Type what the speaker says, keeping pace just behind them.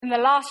the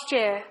last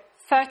year,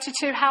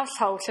 32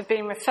 households have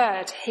been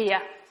referred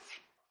here.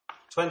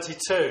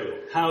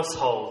 22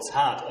 households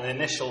had an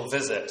initial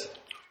visit.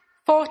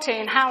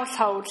 14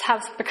 households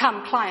have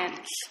become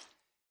clients.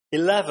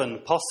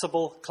 11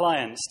 possible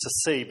clients to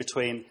see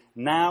between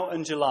now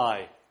and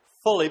July.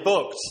 Fully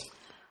booked.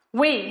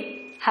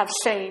 We have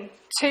seen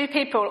 2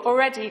 people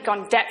already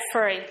gone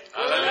debt-free.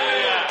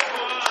 Hallelujah.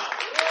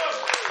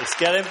 It's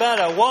getting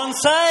better. 1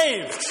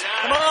 saved.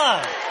 Come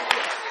on.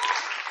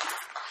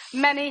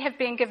 Many have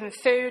been given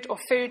food or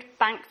food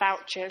bank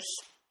vouchers.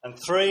 And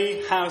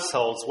 3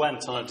 households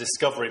went on a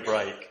discovery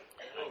break.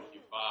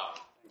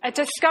 A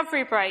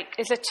discovery break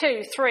is a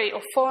 2, 3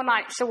 or 4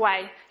 nights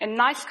away in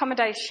nice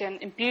accommodation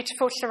in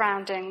beautiful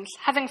surroundings,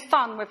 having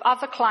fun with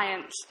other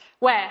clients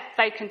where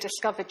they can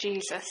discover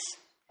Jesus.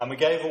 And we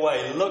gave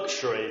away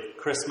luxury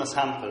Christmas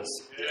hampers.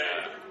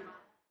 Yeah.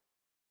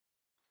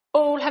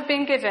 All have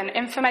been given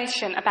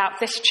information about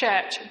this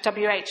church,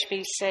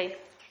 WHBC.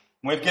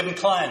 We've given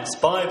clients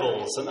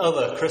Bibles and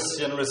other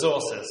Christian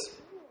resources.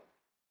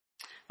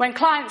 When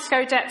clients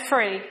go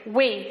debt-free,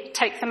 we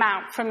take them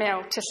out for a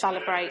meal to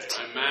celebrate.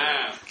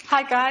 Amen.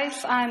 Hi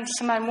guys, I'm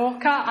Simone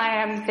Walker.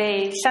 I am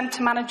the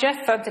centre manager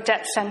for the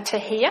debt centre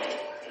here.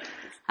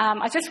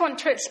 I just want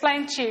to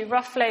explain to you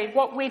roughly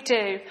what we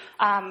do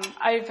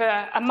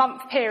over a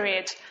month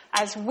period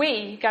as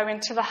we go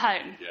into the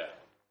home. Yeah.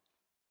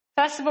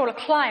 First of all, a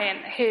client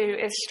who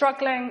is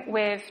struggling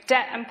with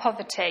debt and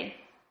poverty,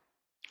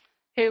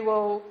 who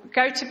will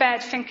go to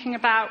bed thinking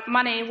about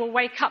money, will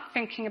wake up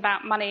thinking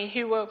about money,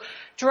 who will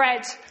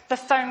dread the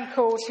phone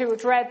calls, who will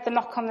dread the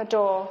knock on the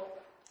door.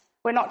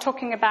 We're not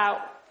talking about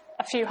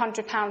a few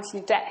 £100s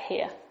in debt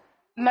here.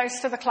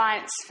 Most of the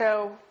clients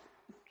feel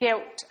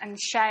guilt and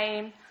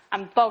shame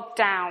and bogged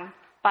down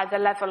by the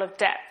level of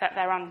debt that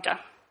they're under.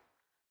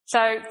 So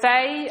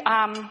they,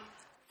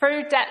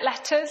 through debt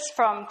letters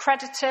from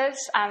creditors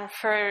and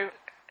through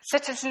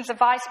citizens'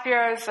 advice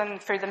bureaus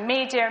and through the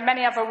media and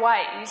many other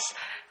ways,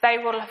 they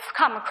will have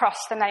come across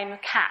the name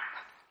of CAP.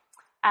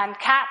 And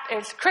CAP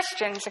is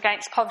Christians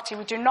Against Poverty.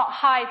 We do not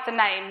hide the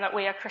name that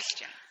we are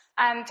Christian.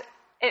 And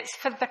it's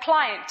for the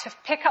client to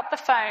pick up the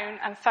phone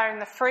and phone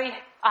the free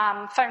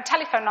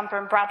telephone number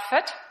in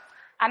Bradford.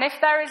 And if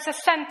there is a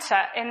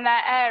centre in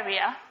their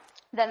area,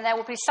 then there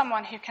will be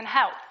someone who can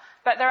help.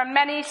 But there are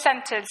many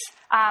centres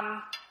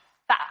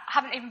that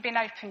haven't even been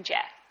opened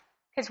yet.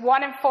 Because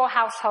 1 in 4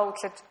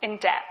 households are in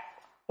debt.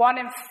 1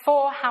 in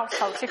 4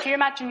 households. If you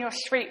imagine your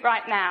street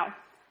right now,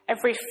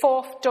 every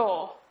 4th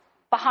door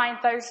behind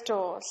those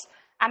doors.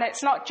 And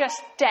it's not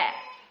just debt.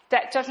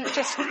 Debt doesn't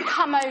just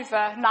come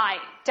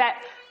overnight. Debt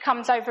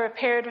comes over a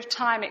period of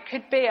time. It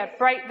could be a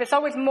break. There's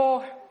always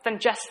more than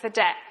just the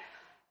debt.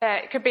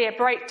 It could be a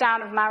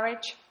breakdown of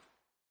marriage.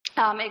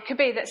 It could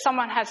be that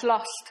someone has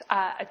lost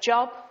a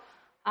job.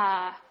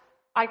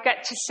 I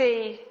get to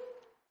see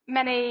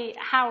many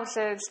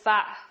houses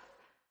that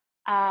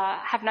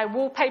have no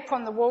wallpaper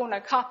on the wall, no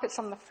carpets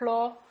on the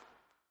floor.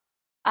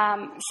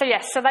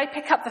 So they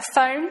pick up the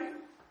phone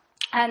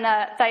and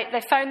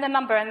they phone the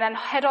number, and then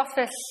head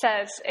office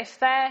says if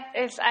there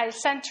is a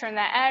centre in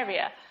their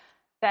area,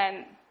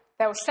 then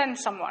they'll send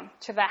someone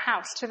to their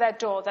house, to their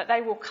door, that they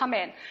will come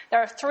in.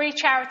 There are 3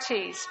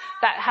 charities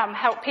that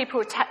help people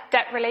with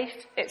debt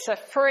relief. It's a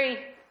free,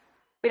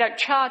 we don't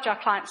charge our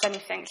clients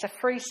anything, it's a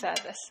free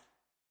service.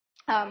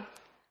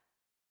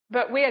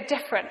 But we are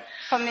different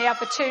from the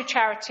other 2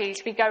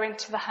 charities. We go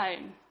into the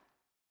home,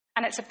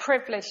 and it's a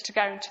privilege to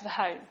go into the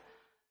home.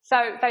 So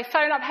they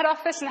phone up head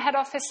office, and the head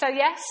office say,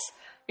 yes,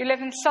 you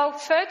live in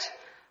Salford.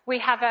 We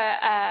have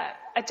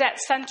a debt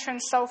centre in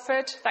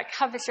Salford that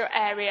covers your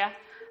area,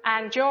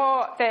 and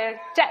you're the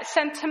debt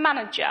centre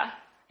manager.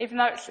 Even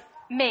though it's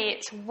me,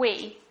 it's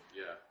we.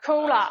 Yeah.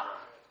 Call up.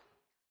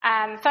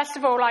 And first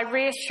of all, I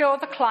reassure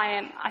the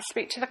client. I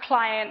speak to the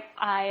client.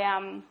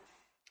 I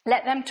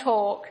let them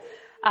talk.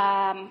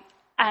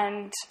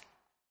 And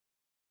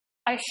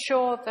I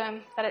assure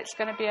them that it's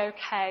going to be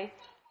okay.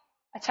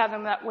 I tell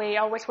them that we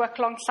always work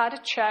alongside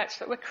a church,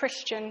 that we're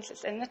Christians,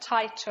 it's in the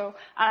title,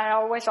 and I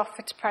always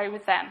offer to pray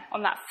with them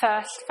on that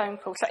first phone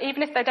call. So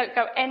even if they don't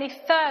go any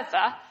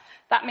further,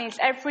 that means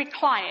every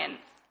client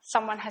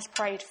someone has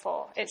prayed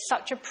for. It's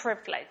such a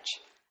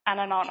privilege and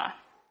an honour.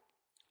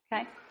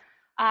 Okay?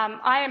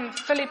 I am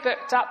fully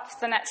booked up for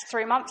the next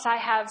 3 months. I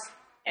have,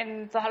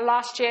 in the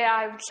last year,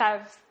 I would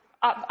have,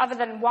 other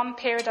than 1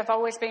 period, I've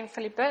always been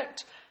fully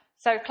booked.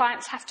 So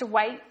clients have to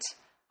wait.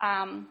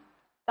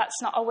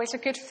 That's not always a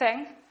good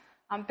thing.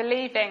 I'm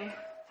believing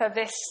for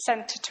this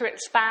centre to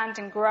expand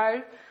and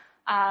grow.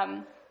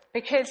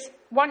 Because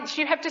once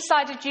you have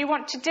decided you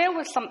want to deal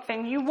with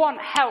something, you want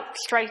help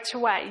straight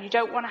away. You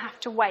don't want to have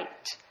to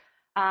wait.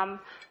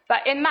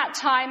 But in that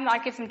time, I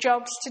give them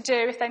jobs to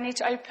do. If they need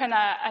to open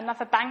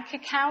another bank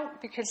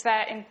account because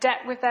they're in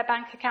debt with their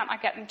bank account, I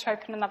get them to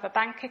open another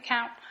bank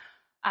account.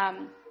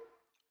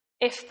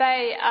 If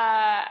they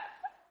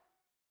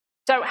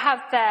don't have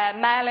their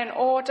mail in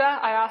order,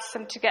 I ask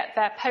them to get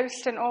their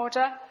post in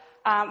order.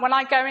 When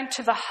I go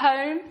into the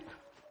home,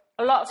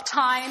 a lot of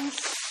times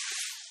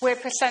we're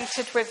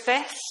presented with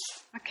this,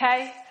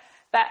 okay?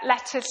 that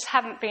letters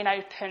haven't been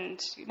opened.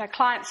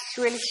 Clients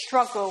really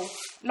struggle.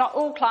 Not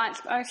all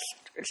clients, but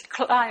most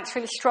clients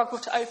really struggle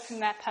to open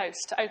their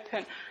post, to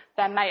open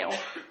their mail.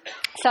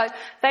 So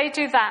they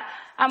do that.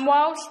 And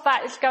whilst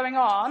that is going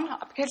on,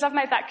 because I've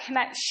made that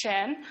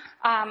connection,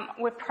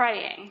 we're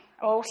praying.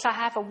 I also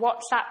have a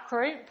WhatsApp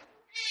group,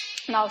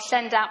 and I'll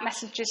send out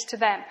messages to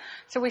them.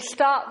 So we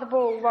start the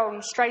ball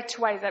rolling straight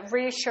away, the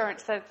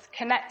reassurance, the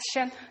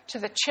connection to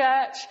the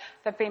church,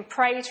 they've been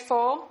prayed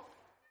for.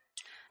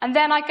 And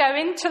then I go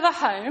into the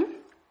home.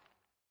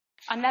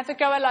 I never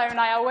go alone,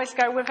 I always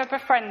go with a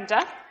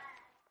befriender.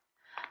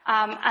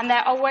 And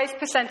they're always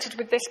presented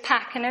with this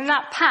pack. And in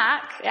that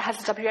pack, it has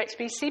a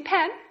WHBC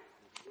pen.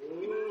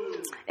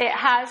 It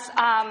has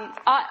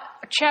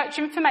church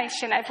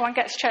information. Everyone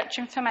gets church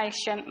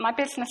information. My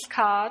business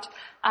card.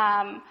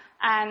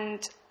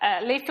 And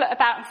a leaflet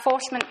about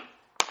enforcement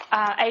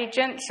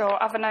agents,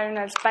 or other known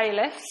as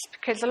bailiffs.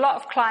 Because a lot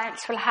of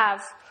clients will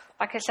have,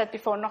 like I said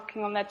before,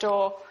 knocking on their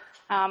door.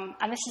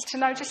 And this is to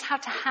know just how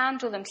to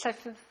handle them. So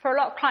for a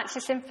lot of clients,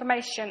 this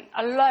information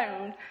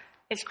alone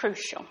is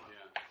crucial.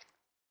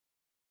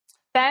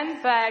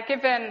 Then they're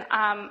given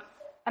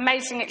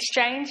amazing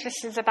exchange.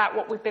 This is about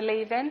what we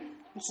believe in.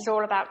 This is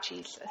all about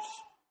Jesus.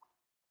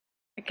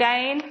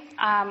 Again,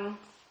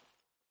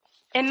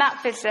 in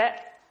that visit,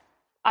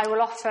 I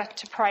will offer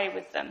to pray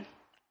with them.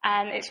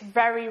 And it's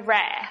very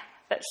rare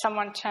that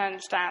someone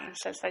turns down and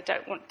says they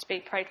don't want to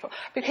be prayed for.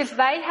 Because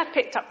they have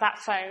picked up that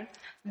phone.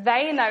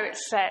 They know it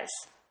says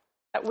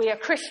that we are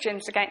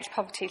Christians against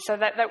poverty. So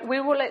that we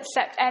will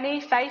accept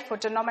any faith or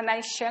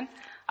denomination.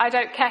 I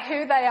don't care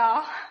who they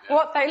are,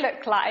 what they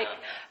look like,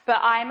 but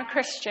I am a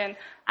Christian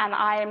and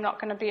I am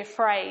not going to be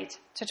afraid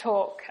to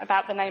talk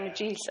about the name of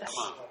Jesus.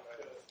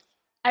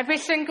 Every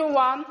single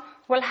one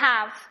will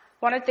have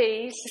one of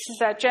these. This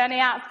is a journey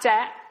out of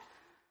debt.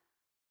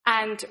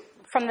 And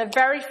from the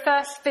very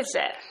first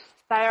visit,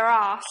 they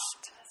are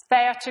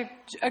to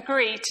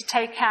agree to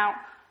take out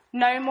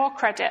no more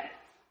credit,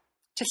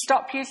 to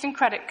stop using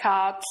credit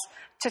cards,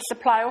 to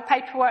supply all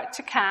paperwork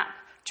to CAP,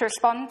 to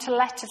respond to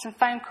letters and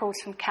phone calls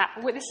from CAP.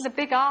 This is a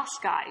big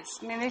ask, guys.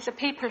 I mean, these are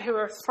people who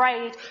are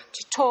afraid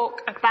to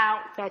talk about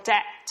their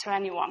debt to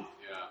anyone.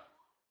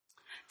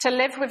 Yeah. To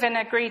live within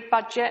an agreed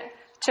budget,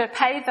 to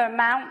pay the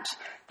amount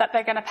that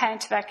they're going to pay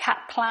into their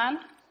CAP plan,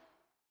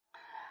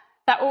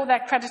 that all their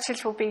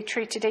creditors will be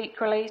treated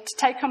equally, to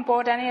take on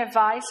board any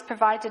advice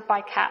provided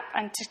by CAP,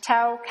 and to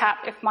tell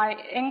CAP if my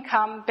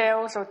income,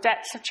 bills or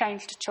debts have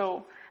changed at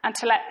all, and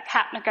to let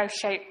CAP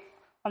negotiate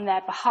on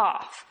their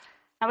behalf.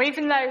 Now,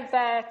 even though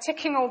they're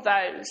ticking all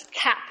those,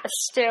 CAP is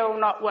still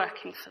not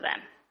working for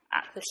them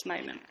at this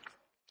moment.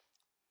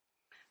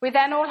 We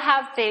then all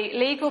have the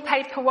legal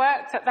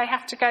paperwork that they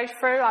have to go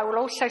through. I will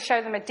also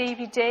show them a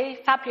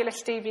DVD,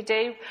 fabulous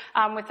DVD,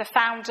 with the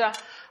founder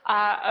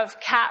of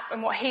CAP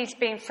and what he's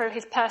been through,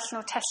 his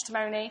personal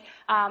testimony.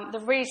 The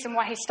reason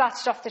why he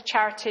started off the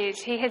charity is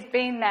he has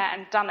been there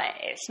and done it.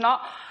 It's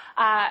not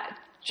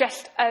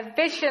just a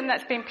vision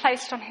that's been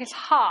placed on his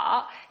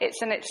heart.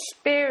 It's an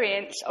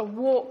experience, a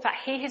walk that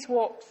he has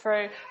walked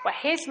through, where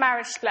his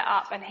marriage split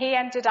up and he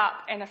ended up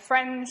in a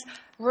friend's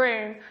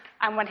room,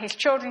 and when his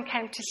children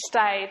came to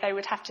stay, they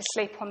would have to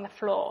sleep on the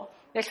floor.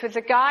 This was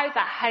a guy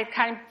that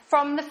came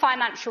from the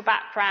financial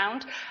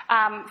background,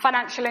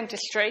 financial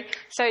industry,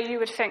 so you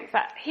would think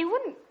that he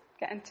wouldn't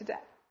get into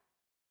debt.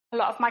 A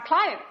lot of my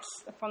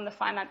clients are from the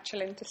financial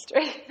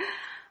industry.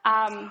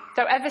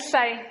 Don't ever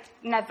say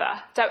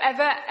never. Don't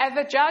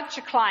ever judge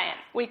a client.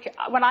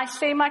 When I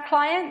see my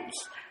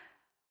clients,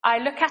 I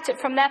look at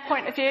it from their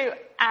point of view,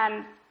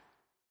 and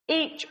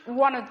each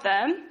one of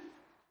them,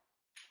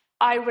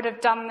 I would have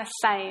done the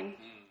same.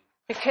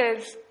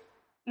 Because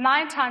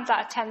 9 times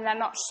out of 10, they're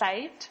not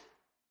saved.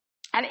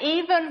 And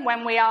even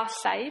when we are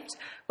saved,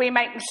 we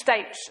make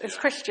mistakes as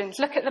Christians.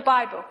 Look at the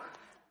Bible.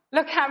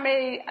 Look how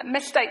many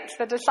mistakes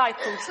the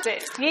disciples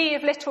did. Ye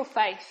of little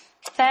faith.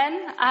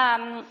 Then,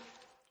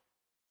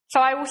 so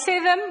I will see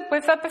them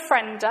with a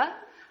befriender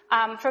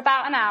for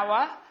about an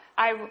hour.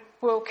 I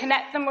will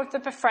connect them with the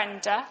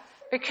befriender,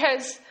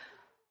 because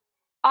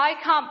I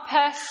can't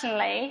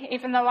personally,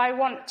 even though I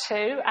want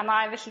to,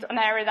 and this is an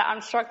area that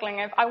I'm struggling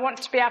with, I want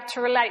to be able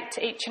to relate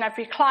to each and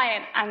every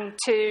client and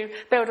to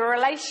build a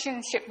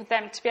relationship with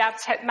them, to be able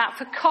to take them out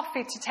for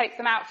coffee, to take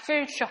them out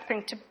food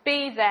shopping, to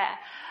be there.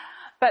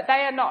 But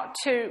they are not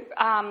to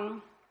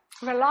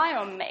rely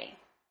on me.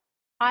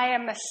 I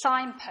am a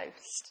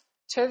signpost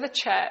to the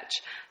church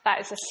that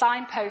is a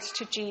signpost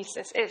to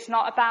Jesus. It's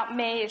not about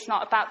me, it's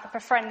not about the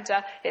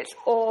befriender, it's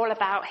all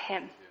about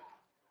him.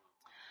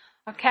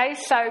 Okay,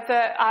 so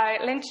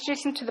I'll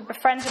introduce them to the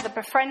befriender. The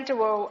befriender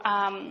will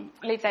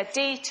leave their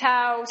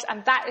details,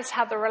 and that is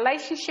how the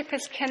relationship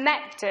is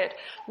connected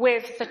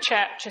with the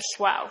church as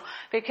well.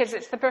 Because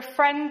it's the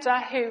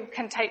befriender who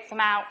can take them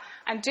out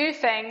and do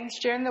things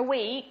during the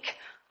week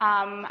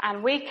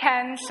and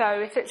weekends.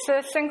 So if it's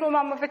a single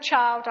mum with a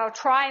child, I'll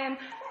try and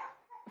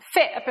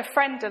fit a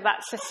befriender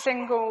that's a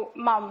single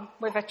mum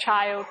with a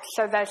child,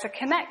 so there's a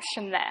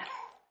connection there.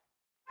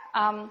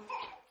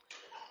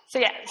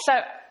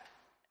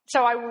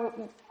 So I will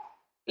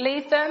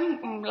leave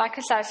them, like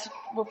I said,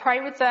 we'll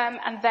pray with them,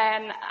 and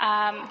then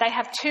they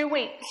have 2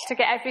 weeks to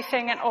get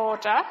everything in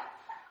order.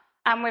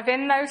 And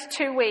within those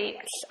 2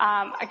 weeks,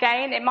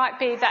 again, it might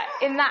be that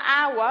in that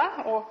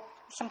hour, or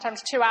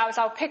sometimes 2 hours,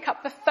 I'll pick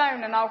up the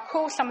phone and I'll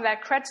call some of their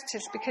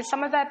creditors, because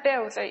some of their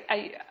bills are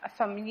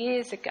from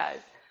years ago.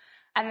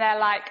 And they're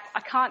like, I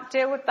can't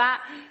deal with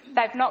that.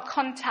 They've not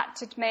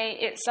contacted me.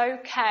 It's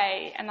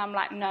okay. And I'm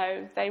like,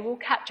 no, they will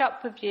catch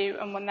up with you.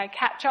 And when they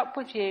catch up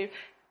with you,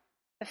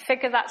 the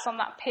figure that's on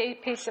that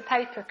piece of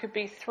paper could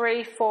be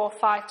 3, 4,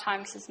 5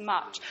 times as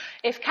much.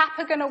 If CAP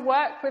are going to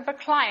work with a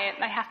client,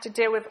 they have to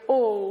deal with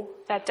all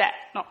their debt,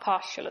 not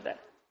partial of it.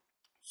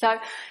 So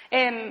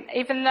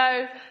even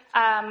though,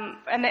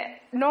 and it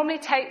normally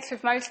takes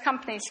with most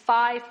companies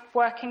 5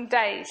 working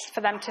days for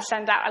them to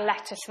send out a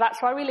letter. So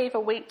that's why we leave a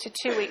week to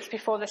 2 weeks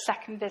before the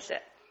second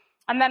visit.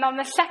 And then on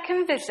the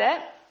second visit,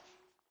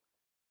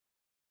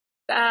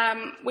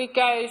 we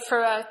go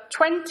through a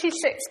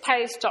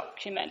 26-page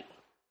document.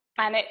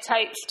 And it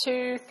takes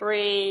 2,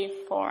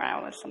 3, 4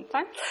 hours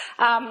sometimes.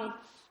 And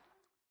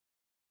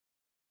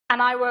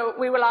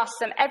we will ask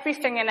them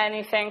everything and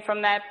anything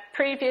from their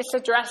previous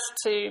address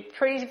to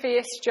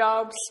previous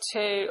jobs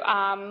to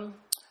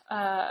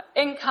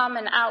income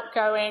and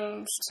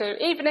outgoings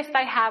to even if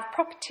they have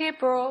property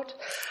abroad.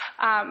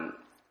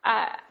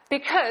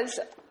 Because,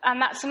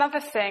 and that's another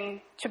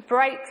thing, to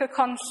break the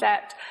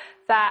concept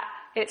that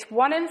it's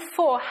 1 in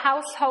 4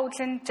 households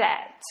in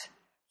debt.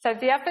 So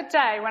the other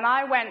day when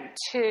I went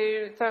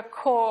to the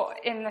court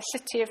in the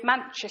city of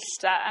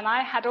Manchester, and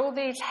I had all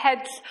these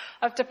heads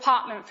of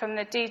department from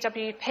the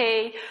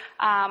DWP,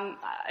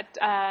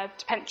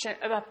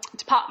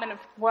 Department of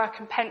Work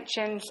and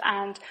Pensions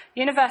and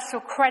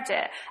Universal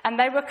Credit, and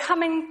they were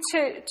coming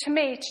to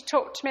me to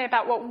talk to me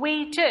about what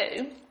we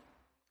do.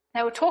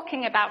 They were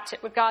talking about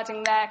it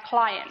regarding their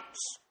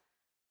clients.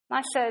 And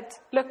I said,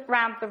 look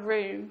around the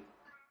room,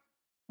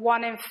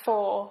 1 in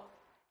 4.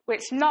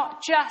 It's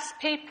not just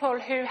people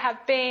who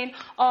have been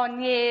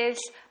on years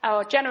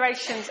or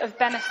generations of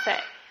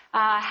benefit.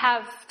 I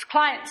have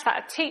clients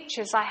that are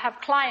teachers. I have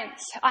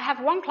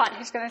one client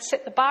who's going to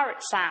sit the bar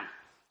exam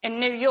in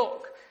New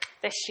York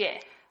this year.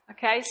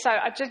 Okay, so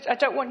I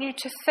don't want you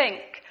to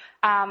think,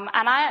 and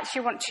I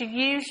actually want to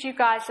use you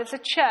guys as a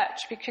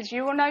church, because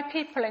you will know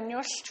people in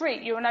your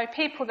street, you will know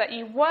people that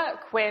you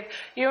work with,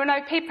 you will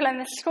know people in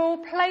the school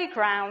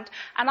playground,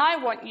 and I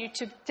want you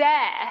to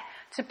dare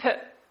to put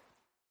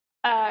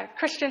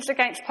Christians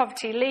Against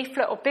Poverty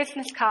leaflet or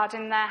business card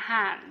in their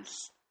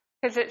hands,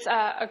 because it's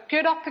a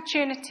good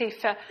opportunity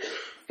for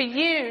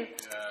you.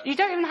 You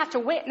don't even have to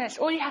witness.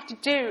 All you have to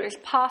do is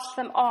pass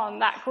them on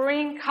that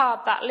green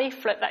card, that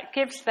leaflet that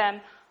gives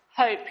them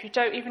hope. You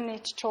don't even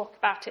need to talk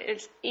about it.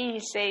 It's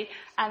easy,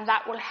 and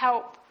that will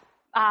help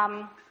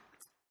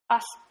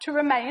us to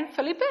remain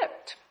fully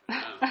booked.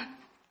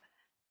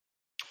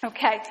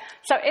 Okay,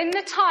 so in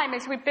the time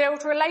as we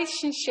build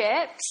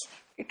relationships,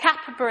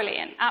 CAP are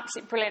brilliant,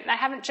 absolutely brilliant. They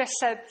haven't just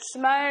said,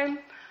 Simone,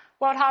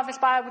 World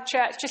Harvest Bible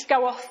Church, just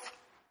go off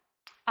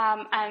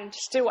and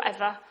just do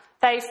whatever.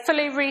 They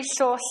fully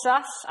resource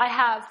us. I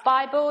have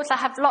Bibles. I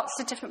have lots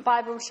of different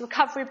Bibles,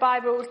 recovery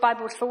Bibles,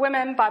 Bibles for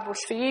women, Bibles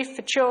for youth,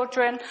 for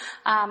children.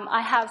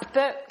 I have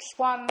books,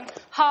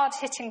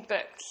 hard-hitting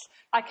books.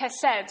 Like I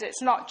said,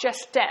 it's not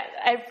just debt.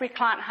 Every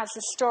client has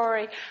a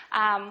story,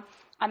 and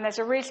there's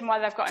a reason why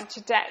they've got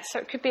into debt. So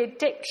it could be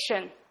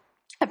addiction.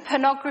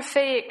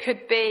 Pornography, it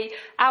could be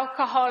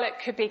alcohol, it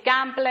could be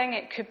gambling,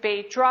 it could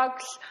be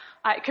drugs,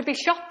 it could be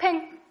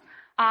shopping,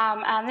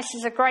 and this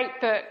is a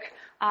great book.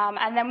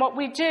 And then what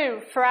we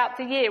do throughout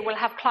the year, we'll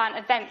have client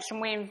events,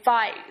 and we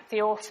invite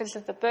the authors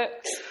of the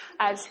books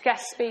as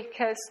guest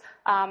speakers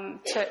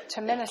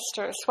to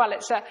minister as well.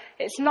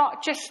 It's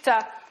not just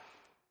a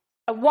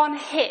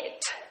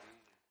one-hit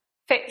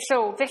fits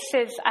all. This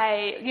is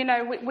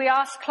we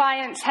ask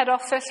clients, head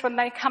office, when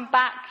they come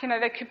back,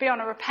 they could be on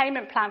a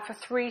repayment plan for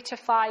 3 to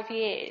 5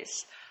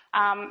 years.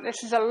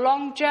 This is a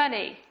long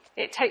journey.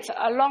 It takes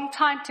a long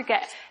time to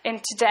get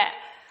into debt,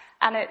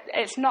 and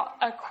it's not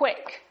a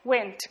quick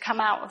win to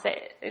come out of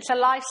it. It's a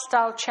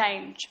lifestyle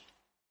change.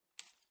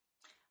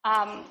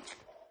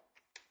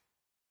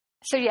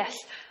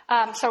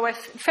 So we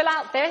fill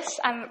out this,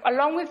 and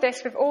along with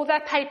this, with all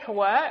their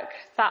paperwork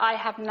that I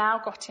have now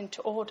got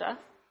into order,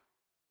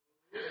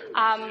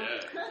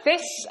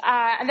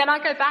 and then I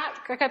go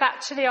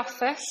back to the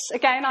office.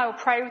 Again, I will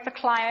pray with the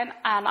client,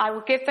 and I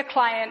will give the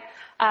client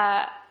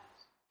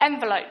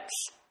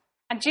envelopes.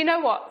 And do you know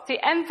what? The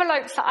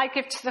envelopes that I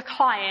give to the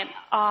client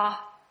are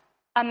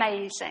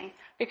amazing,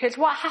 because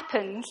what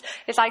happens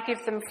is I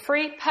give them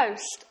free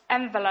post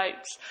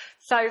envelopes.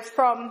 So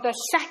from the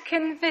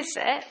second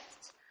visit,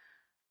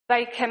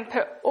 they can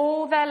put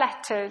all their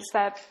letters,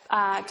 their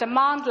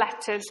demand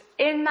letters,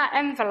 in that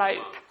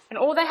envelope. And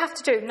all they have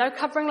to do, no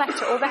covering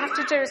letter, all they have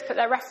to do is put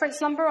their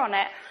reference number on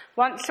it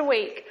once a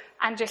week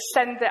and just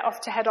send it off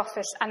to head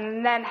office.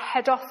 And then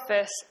head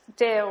office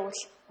deals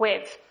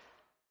with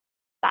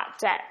that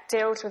debt,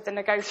 deals with the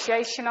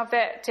negotiation of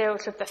it,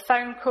 deals with the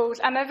phone calls,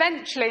 and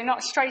eventually,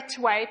 not straight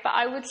away, but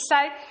I would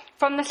say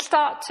from the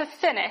start to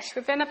finish,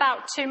 within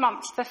about 2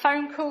 months, the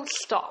phone calls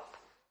stop.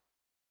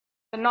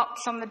 The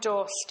knocks on the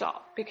door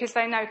stop because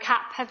they know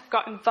CAP have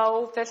got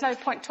involved. There's no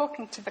point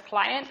talking to the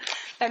client.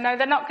 They know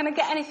they're not going to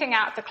get anything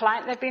out of the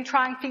client. They've been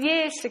trying for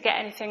years to get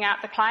anything out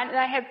of the client.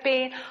 They have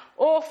been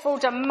awful,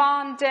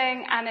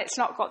 demanding, and it's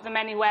not got them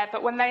anywhere.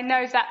 But when they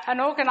know that an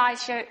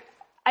organisation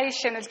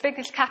as big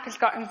as CAP has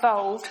got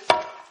involved,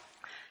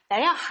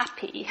 they are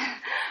happy.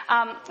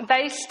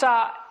 They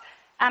start,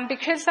 and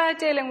because they're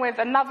dealing with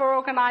another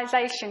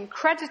organisation,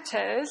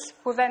 creditors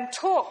will then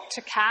talk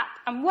to CAP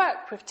and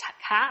work with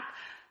CAP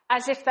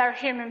as if they're a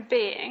human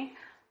being,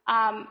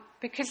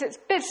 because it's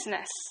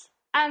business.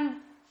 And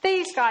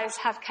these guys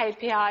have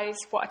KPIs,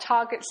 what are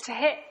targets to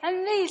hit,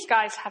 and these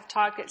guys have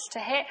targets to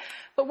hit.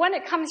 But when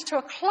it comes to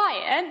a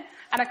client,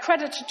 and a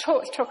creditor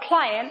talks to a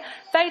client,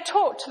 they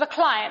talk to the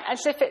client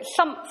as if it's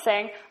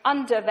something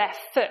under their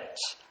foot.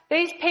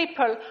 These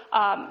people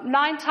are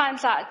 9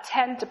 times out of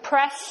 10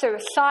 depressed,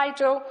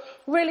 suicidal,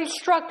 really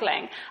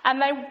struggling, and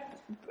they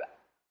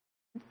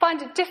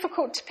find it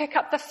difficult to pick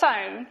up the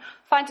phone,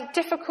 find it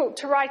difficult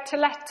to write a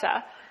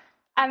letter,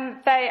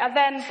 and they are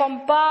then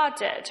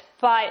bombarded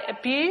by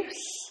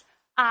abuse,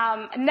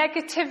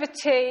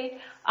 negativity,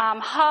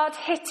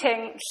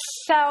 hard-hitting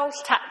sales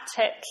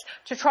tactics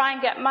to try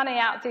and get money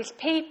out of these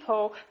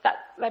people that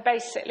they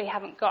basically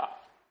haven't got.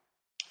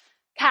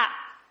 CAP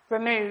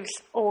removes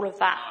all of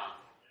that.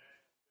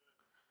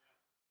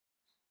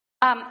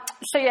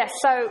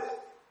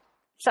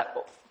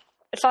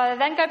 So I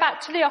then go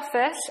back to the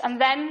office, and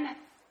then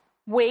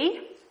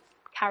we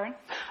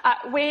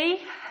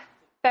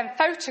then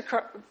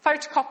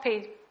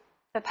photocopy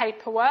the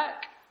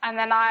paperwork, and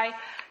then I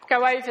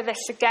go over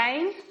this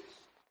again.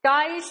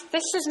 Guys,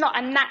 this is not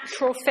a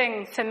natural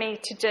thing for me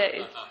to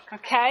do,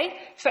 okay?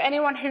 For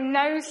anyone who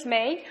knows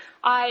me,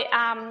 I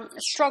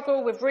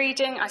struggle with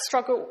reading, I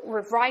struggle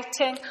with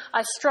writing,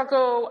 I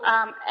struggle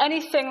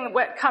anything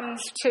when it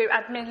comes to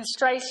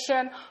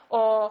administration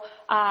or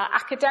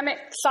academic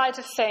side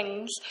of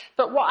things.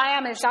 But what I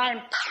am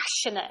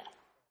passionate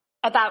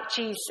about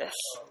Jesus.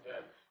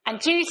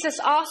 And Jesus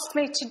asked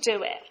me to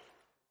do it.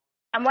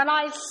 And when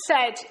I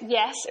said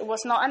yes, it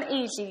was not an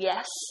easy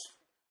yes.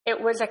 It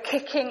was a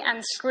kicking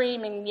and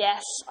screaming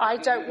yes. I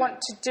don't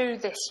want to do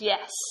this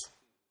yes.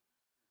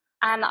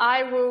 And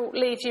I will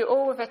leave you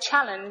all with a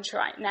challenge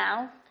right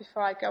now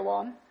before I go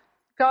on.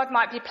 God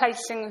might be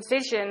placing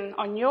vision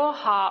on your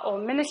heart or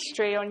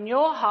ministry on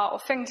your heart or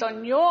things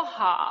on your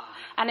heart,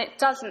 and it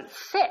doesn't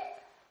fit.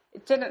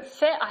 It didn't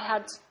fit. I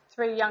had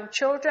 3 young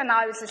children.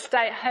 I was a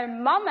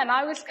stay-at-home mum, and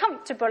I was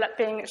comfortable at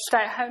being a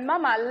stay-at-home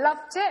mum. I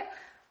loved it.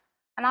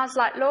 And I was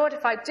like, Lord,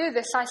 if I do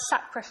this, I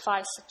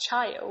sacrifice a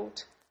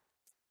child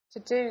to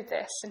do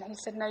this. And he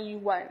said, no, you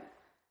won't.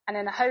 And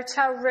in a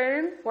hotel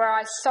room where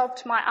I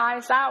sobbed my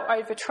eyes out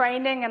over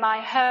training, and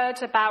I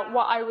heard about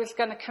what I was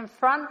going to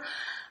confront,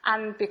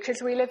 and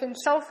because we live in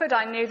Salford,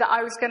 I knew that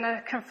I was going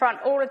to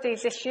confront all of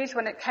these issues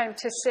when it came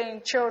to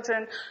seeing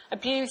children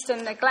abused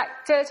and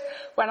neglected,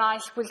 when I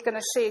was going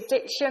to see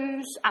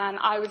addictions, and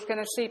I was going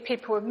to see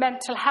people with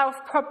mental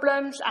health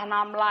problems, and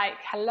I'm like,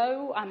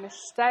 hello, I'm a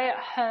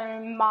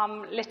stay-at-home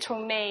mum, little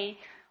me.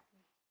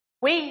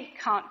 We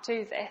can't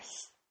do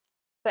this,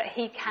 but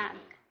he can.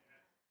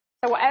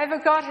 So whatever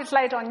God has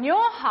laid on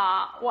your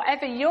heart,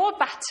 whatever you're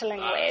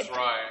battling with,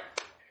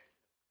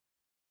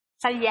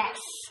 say yes.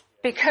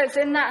 Because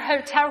in that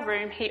hotel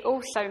room, he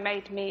also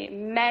made me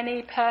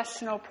many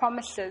personal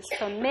promises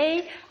for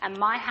me and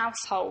my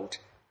household.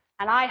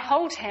 And I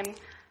hold him.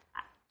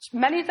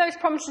 Many of those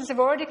promises have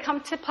already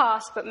come to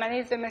pass, but many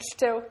of them are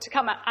still to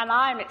come. And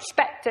I'm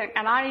expecting,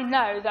 and I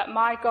know that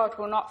my God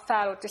will not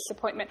fail or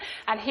disappointment,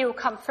 and he will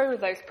come through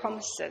with those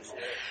promises.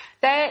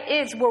 There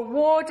is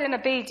reward in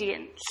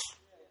obedience.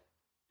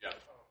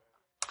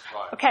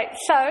 Okay,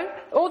 so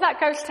all that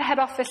goes to head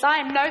office. I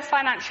am no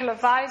financial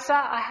advisor.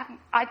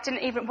 I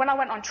didn't even, when I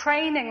went on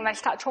training and they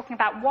started talking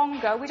about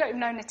Wonga, we don't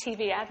even own a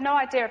TV. I had no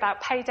idea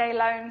about payday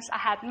loans. I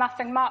had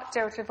nothing. Mark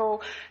deals with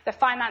all the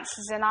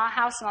finances in our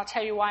house, and I'll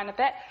tell you why in a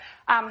bit.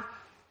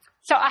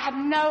 So I had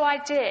no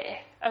idea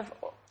of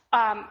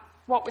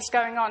what was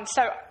going on.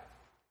 So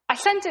I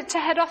sent it to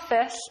head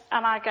office,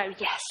 and I go,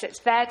 yes, it's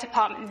their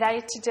department.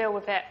 They're to deal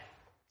with it.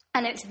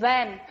 And it's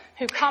them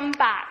who come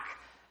back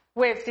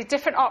with the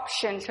different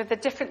options, with the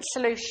different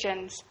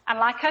solutions. And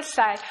like I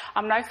say,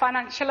 I'm no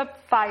financial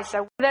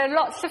advisor. There are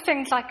lots of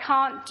things I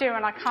can't do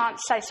and I can't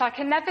say. So I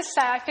can never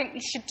say, I think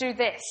you should do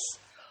this.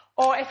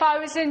 Or if I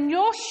was in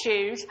your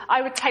shoes,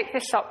 I would take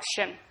this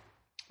option.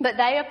 But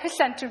they are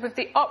presented with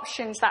the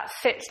options that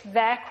fits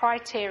their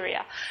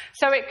criteria.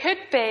 So it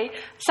could be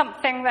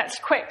something that's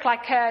quick,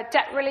 like a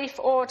debt relief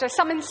order,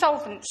 some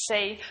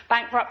insolvency,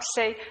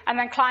 bankruptcy, and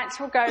then clients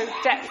will go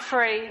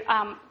debt-free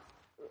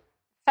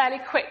fairly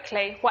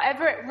quickly.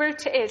 Whatever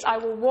route it is, I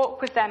will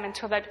walk with them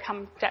until they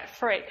become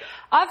debt-free.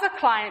 Other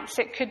clients,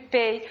 it could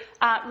be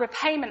a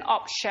repayment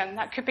option.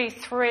 That could be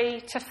 3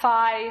 to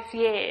 5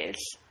 years.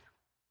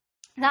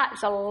 That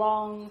is a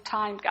long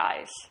time,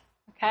 guys.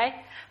 Okay?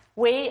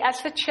 We,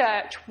 as the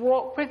church,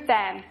 walk with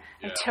them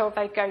until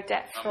they go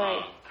debt-free.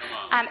 Come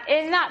on. And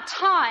in that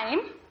time,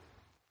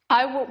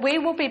 we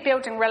will be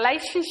building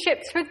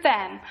relationships with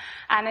them.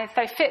 And if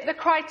they fit the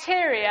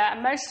criteria,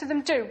 and most of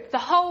them do, the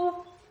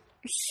whole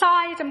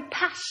side and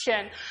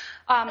passion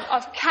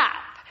of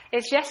CAP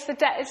is, yes, the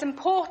debt is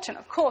important.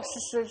 Of course,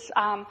 this is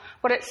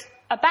what it's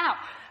about.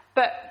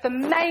 But the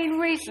main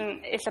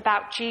reason is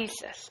about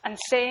Jesus and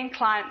seeing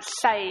clients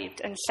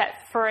saved and set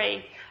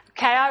free.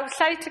 Okay, I would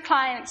say to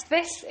clients,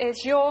 this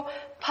is your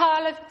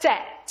pile of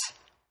debt.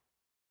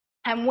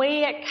 And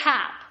we at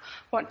CAP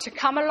want to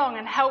come along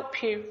and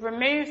help you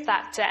remove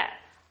that debt.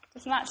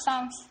 Doesn't that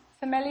sound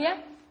familiar?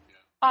 Yeah.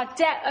 Our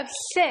debt of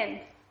sin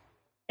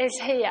is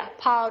here,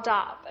 piled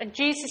up. And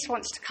Jesus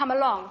wants to come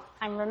along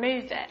and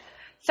remove it.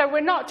 So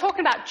we're not talking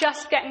about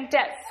just getting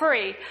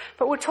debt-free,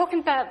 but we're talking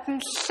about them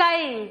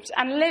saved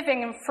and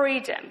living in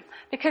freedom,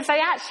 because they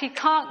actually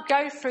can't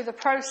go through the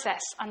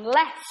process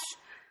unless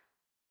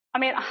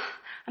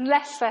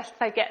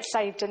they get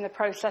saved in the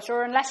process,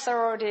 or unless they're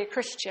already a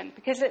Christian,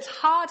 because it's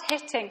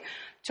hard-hitting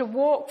to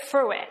walk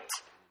through it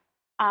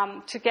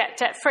to get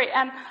debt-free.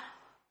 And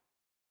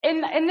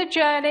in the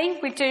journey,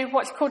 we do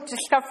what's called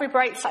discovery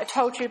breaks that I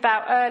told you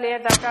about earlier.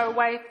 They'll go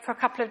away for a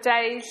couple of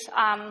days,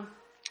 and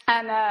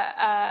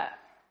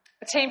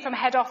a team from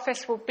head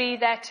office will be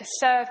there to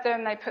serve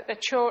them. They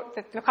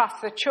look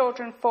after the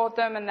children for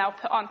them, and they'll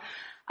put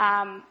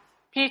on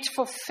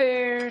beautiful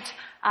food,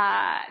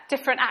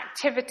 different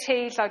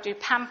activities. They'll do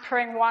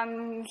pampering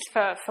ones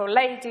for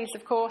ladies,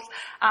 of course,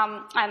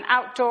 and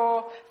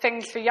outdoor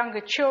things for younger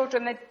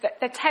children.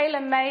 They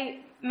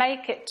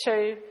tailor-make it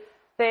to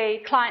the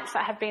clients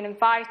that have been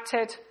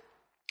invited.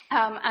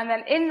 And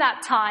then in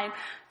that time,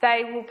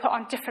 they will put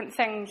on different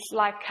things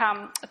like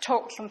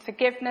talks on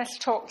forgiveness,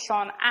 talks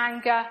on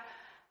anger.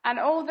 And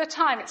all the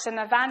time, it's an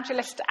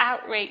evangelist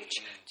outreach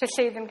to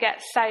see them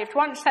get saved.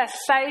 Once they're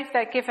saved,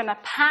 they're given a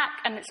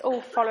pack, and it's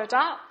all followed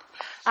up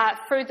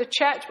through the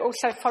church, but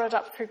also followed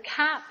up through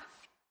CAP.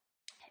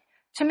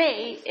 To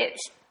me,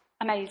 it's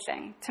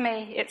amazing. To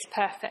me, it's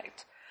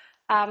perfect.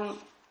 And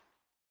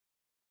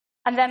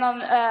then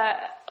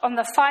on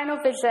the final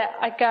visit,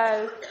 I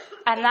go,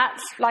 and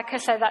that's, like I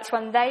said, that's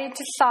when they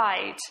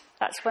decide,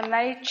 that's when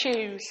they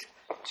choose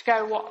to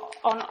go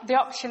on the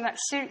option that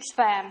suits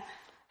them,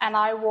 and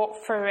I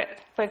walk through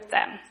it with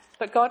them.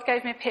 But God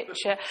gave me a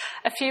picture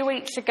a few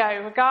weeks ago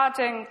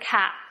regarding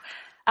CAP.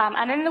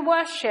 And in the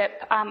worship,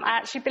 I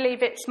actually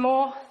believe it's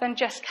more than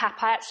just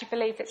CAP. I actually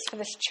believe it's for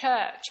this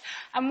church.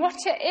 And what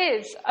it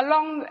is,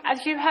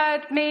 as you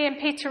heard me and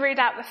Peter read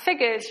out the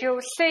figures,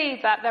 you'll see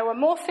that there were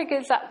more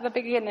figures at the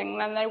beginning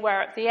than they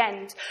were at the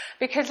end.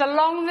 Because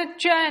along the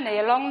journey,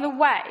 along the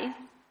way,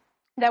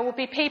 there will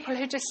be people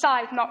who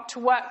decide not to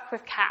work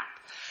with CAP.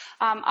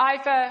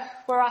 Either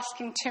we're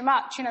asking too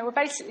much, we're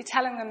basically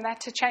telling them they're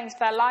to change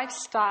their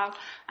lifestyle,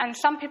 and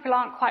some people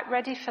aren't quite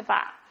ready for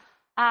that.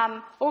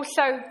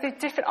 Also, the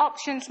different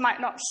options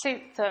might not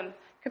suit them.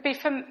 It could be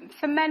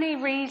for many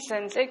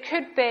reasons. It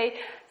could be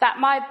that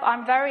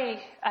I'm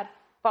very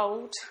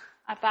bold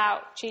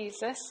about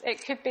Jesus.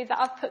 It could be that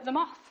I've put them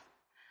off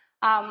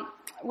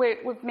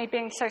with me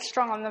being so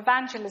strong on the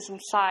evangelism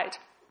side.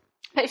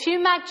 But if you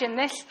imagine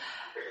this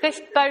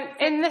boat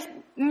in the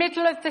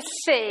middle of the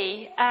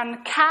sea,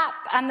 and CAP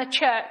and the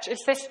church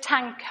is this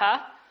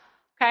tanker,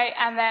 okay,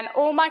 and then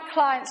all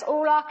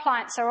our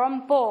clients are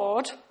on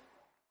board,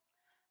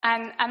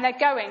 and they're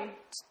going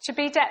to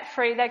be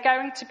debt-free, they're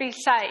going to be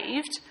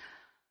saved,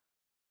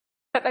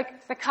 but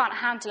they can't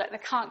handle it, they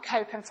can't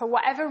cope, and for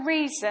whatever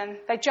reason,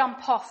 they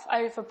jump off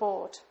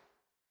overboard.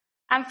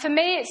 And for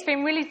me, it's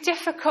been really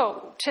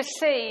difficult to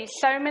see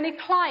so many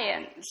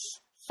clients.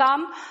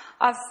 Some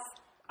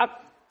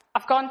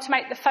I've gone to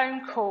make the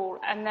phone call,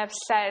 and they've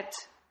said,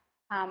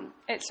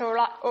 it's all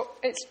right,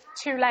 it's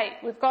too late,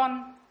 we've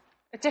gone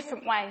a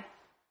different way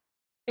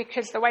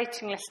because the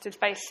waiting list is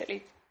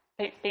basically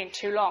being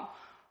too long.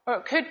 Or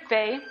it could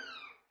be,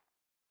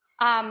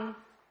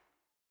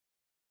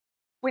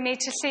 we need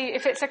to see,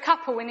 if it's a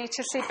couple, we need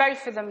to see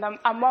both of them,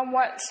 and one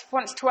wants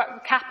to work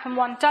with CAP and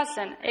one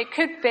doesn't. It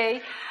could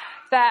be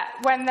that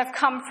when they've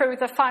come through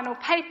the final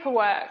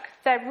paperwork,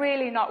 they're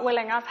really not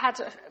willing. I've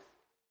had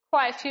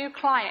quite a few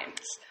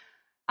clients,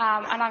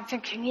 and I'm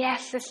thinking,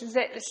 yes, this is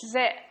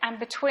it. And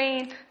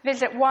between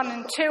visit 1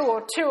 and 2,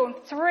 or 2 and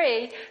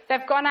 3,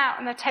 they've gone out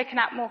and they've taken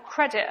out more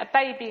credit. A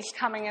baby's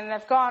coming, and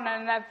they've gone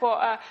and they've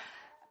bought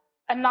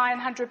a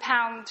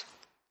 £900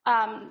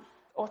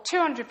 or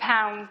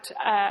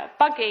 £200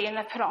 buggy, and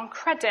they've put it on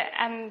credit.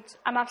 And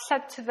I've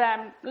said to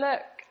them,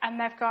 look, and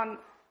they've gone,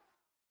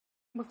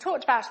 we've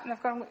talked about it, and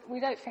they've gone, we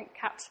don't think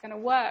CAP's going to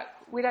work.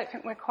 We don't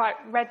think we're quite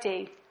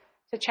ready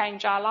to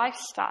change our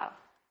lifestyle.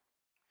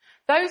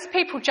 Those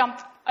people jump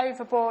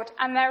overboard,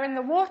 and they're in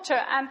the water.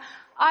 And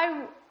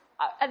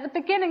at the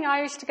beginning,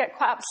 I used to get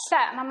quite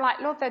upset, and I'm like,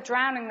 Lord, they're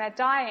drowning, they're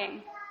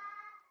dying.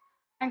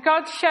 And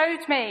God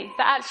showed me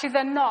that actually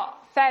they're not.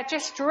 They're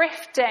just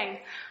drifting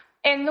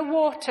in the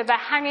water. They're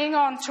hanging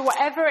on to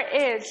whatever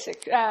it is,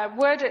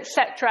 wood,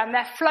 etc., and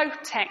they're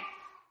floating.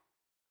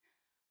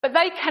 But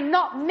they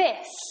cannot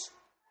miss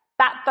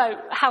that boat,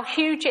 how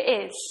huge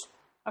it is.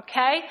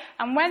 Okay?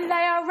 And when they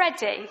are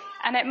ready,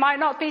 and it might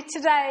not be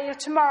today or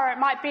tomorrow, it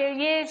might be a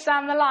year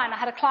down the line. I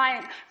had a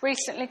client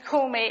recently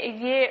call me a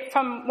year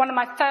from one of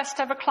my first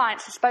ever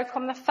clients who spoke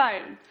on the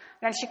phone. And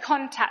then she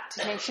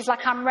contacted me. She's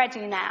like, I'm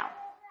ready now.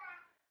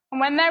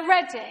 And when they're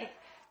ready,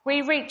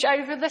 we reach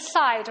over the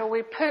side or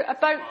we put a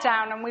boat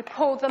down and we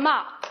pull them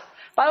up.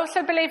 But I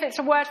also believe it's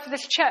a word for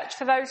this church,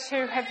 for those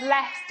who have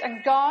left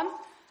and gone.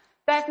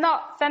 They're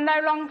not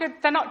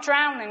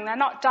drowning, they're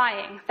not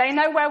dying. They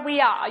know where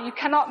we are. You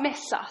cannot miss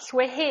us.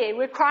 We're here.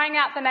 We're crying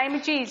out the name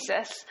of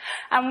Jesus.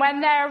 And when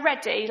they're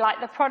ready,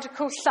 like the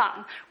prodigal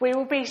son, we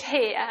will be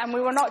here and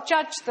we will not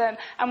judge them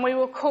and we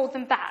will call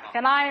them back.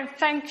 And I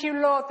thank you,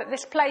 Lord, that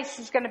this place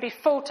is going to be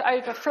full to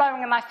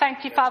overflowing. And I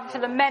thank you, Father, for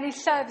the many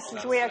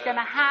services we are going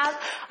to have.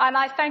 And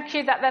I thank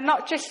you that they're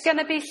not just going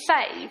to be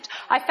saved.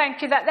 I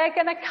thank you that they're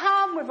going to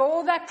come with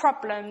all their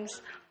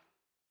problems.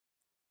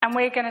 And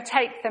we're going to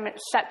take them,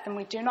 accept them.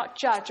 We do not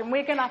judge. And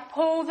we're going to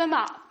pull them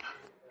up.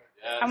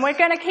 Yes. And we're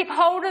going to keep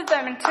hold of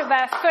them until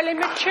they're fully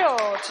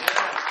matured.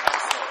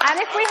 And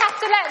if we have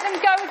to let them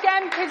go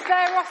again because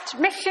they're off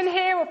mission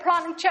here or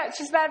planting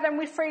churches there, then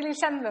we freely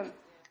send them.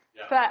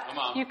 Yeah.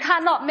 But you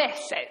cannot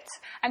miss it.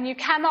 And you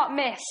cannot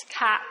miss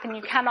CAP and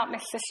you cannot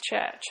miss this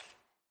church.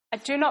 I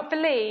do not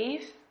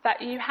believe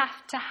that you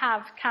have to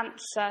have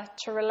cancer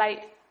to relate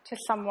to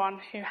someone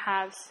who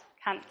has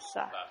cancer.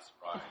 That's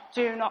right. I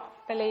do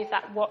not believe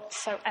that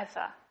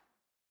whatsoever.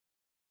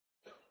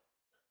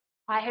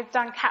 I have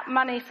done CAP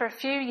money for a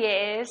few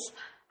years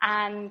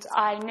and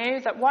I knew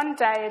that one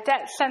day a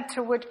debt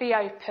centre would be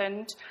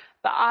opened,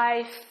 but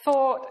I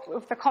thought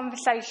with the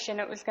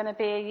conversation it was going to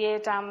be a year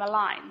down the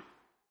line.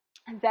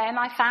 And then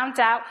I found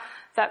out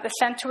that the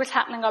centre was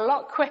happening a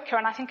lot quicker,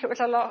 and I think it was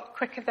a lot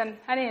quicker than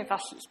any of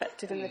us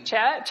expected in the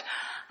church.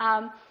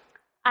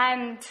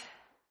 And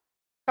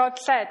God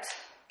said,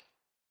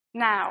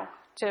 now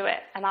do it,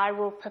 and I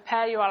will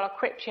prepare you, I'll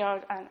equip you,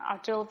 and I'll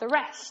do all the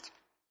rest.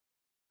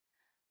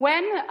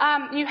 When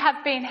you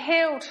have been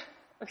healed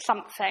of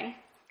something,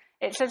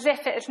 it's as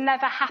if it has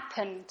never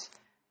happened.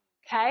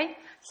 Okay?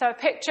 So a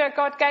picture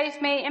God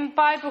gave me in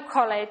Bible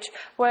college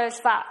was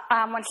that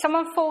when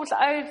someone falls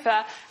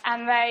over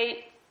and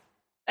they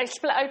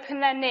split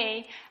open their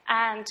knee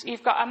and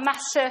you've got a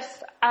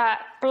massive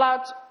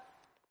blood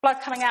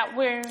coming out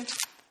wound,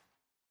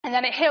 and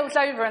then it heals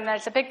over and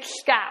there's a big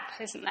scab,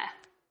 isn't there?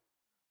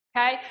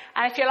 Okay?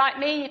 And if you're like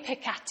me, you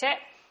pick at it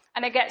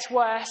and it gets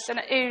worse and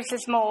it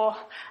oozes more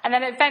and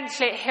then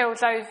eventually it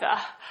heals over.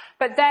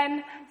 But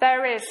then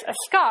there is a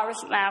scar,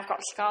 isn't there? I've got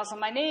scars on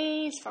my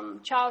knees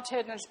from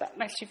childhood, and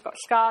most of you've got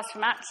scars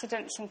from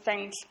accidents and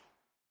things.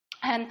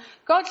 And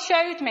God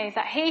showed me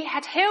that he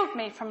had healed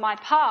me from my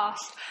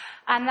past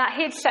and that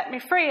he had set me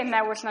free and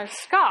there was no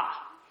scar.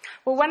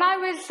 Well, when I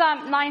was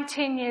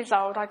 19 years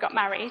old, I got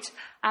married,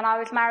 and I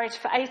was married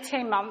for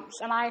 18 months,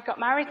 and I got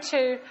married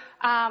to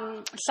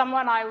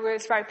someone I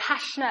was very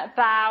passionate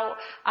about.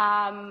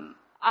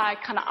 I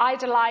kind of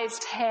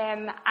idolised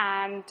him,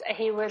 and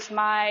he was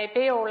my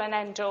be-all and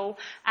end-all.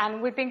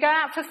 And we'd been going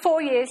out for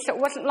 4 years, so it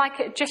wasn't like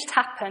it just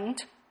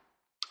happened.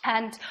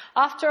 And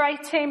after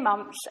 18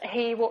 months,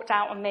 he walked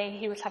out on me.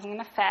 He was having an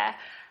affair.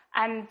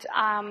 And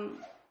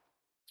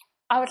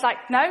I was like,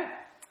 no,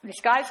 this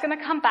guy's going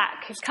to come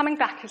back. He's coming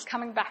back, he's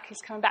coming back,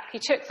 he's coming back. He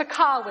took the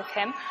car with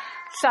him.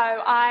 So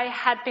I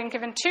had been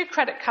given 2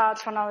 credit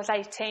cards when I was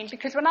 18,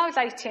 because when I was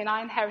 18,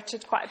 I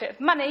inherited quite a bit of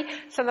money.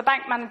 So the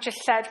bank manager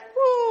said,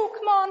 "Woo,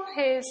 come on,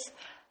 here's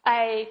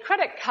a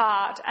credit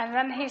card." And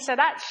then he said,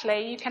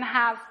 actually, you can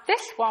have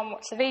this one,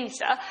 what's a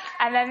Visa,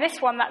 and then this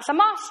one, that's a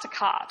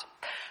MasterCard.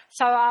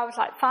 So I was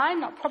like,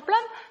 fine, not a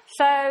problem.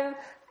 So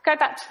go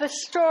back to the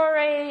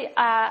story.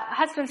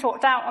 Husband's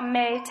walked out on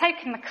me,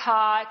 taken the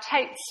car. It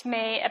takes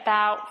me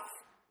about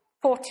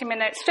 40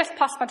 minutes, just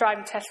past my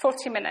driving test,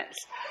 40 minutes.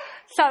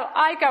 So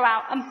I go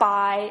out and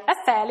buy a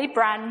fairly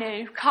brand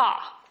new car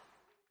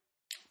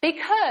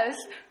because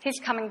he's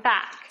coming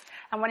back.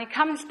 And when he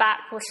comes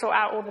back, we'll sort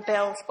out all the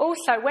bills.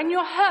 Also, when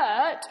you're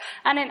hurt,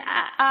 and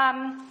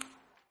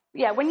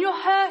when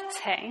you're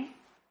hurting,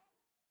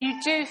 you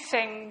do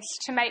things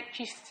to make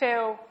you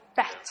feel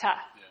better.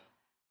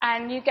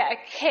 And you get a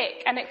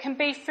kick, and it can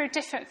be through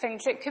different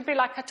things. It could be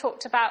like I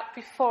talked about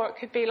before. It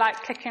could be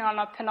like clicking on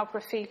a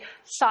pornography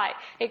site.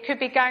 It could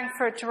be going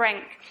for a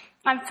drink.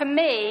 And for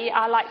me,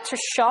 I like to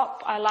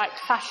shop. I like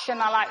fashion.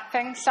 I like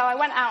things. So I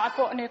went out, I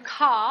bought a new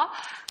car,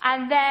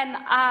 and then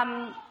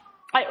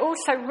I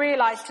also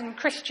realised in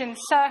Christian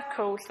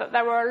circles that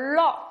there were a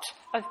lot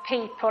of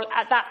people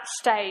at that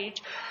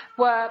stage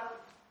were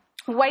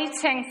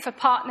waiting for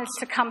partners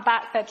to come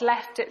back. They'd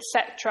left,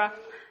 etc.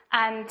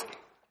 And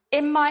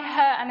in my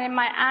hurt and in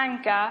my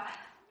anger,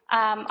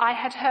 I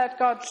had heard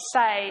God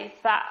say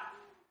that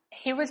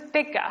he was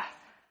bigger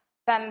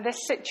than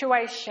this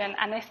situation,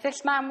 and if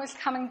this man was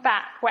coming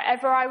back,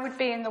 wherever I would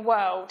be in the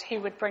world, he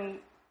would bring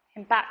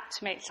him back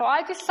to me. So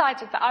I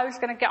decided that I was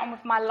going to get on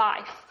with my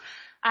life.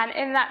 And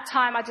in that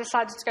time, I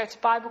decided to go to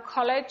Bible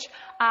college.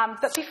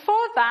 But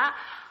before that,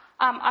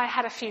 I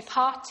had a few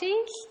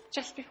parties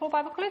just before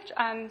Bible college,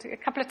 and a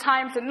couple of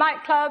times in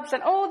nightclubs,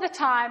 and all the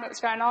time it was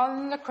going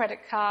on the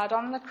credit card.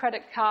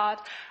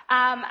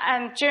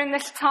 And during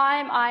this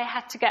time, I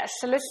had to get a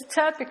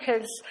solicitor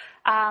because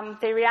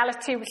the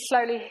reality was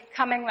slowly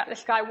coming that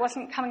this guy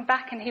wasn't coming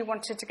back and he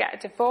wanted to get a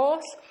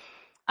divorce.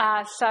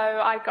 So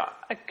I got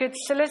a good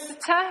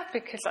solicitor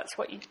because that's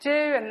what you do,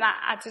 and that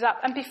added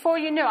up. And before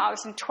you knew it, I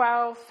was in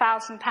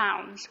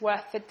 £12,000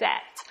 worth of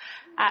debt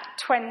at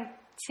 20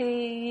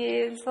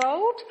 years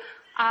old,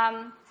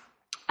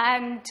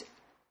 and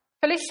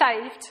fully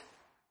saved.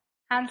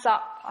 Hands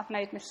up, I've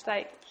made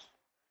mistakes.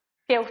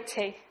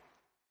 Guilty.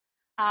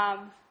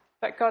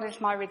 But God is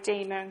my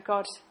Redeemer and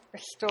God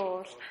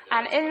restores.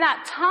 And in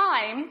that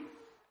time,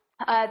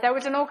 there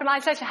was an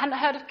organisation, I hadn't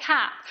heard of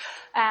CAP,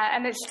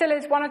 and it still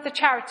is one of the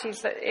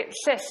charities that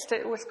exists.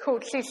 It was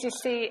called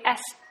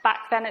CCCS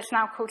back then, it's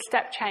now called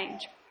Step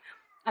Change.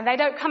 And they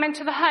don't come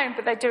into the home,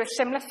 but they do a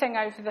similar thing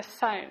over the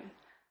phone.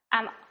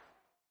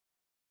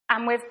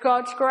 And with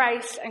God's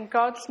grace and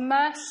God's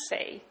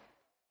mercy,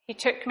 he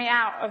took me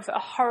out of a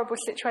horrible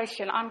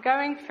situation. I'm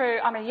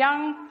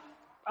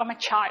a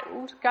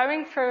child,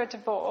 going through a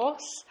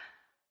divorce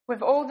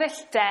with all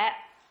this debt,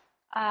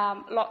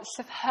 lots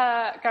of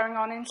hurt going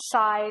on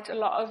inside, a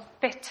lot of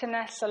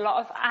bitterness, a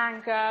lot of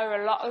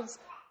anger, a lot of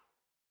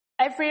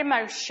every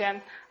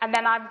emotion. And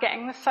then I'm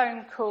getting the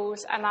phone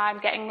calls and I'm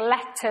getting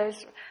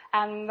letters,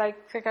 and they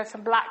go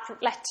from black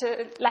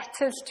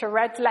letters to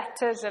red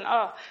letters, and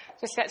it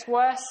just gets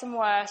worse and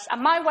worse.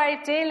 And my way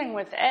of dealing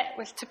with it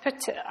was to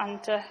put it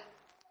under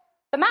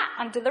the mat,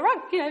 under the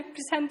rug,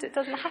 pretend it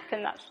doesn't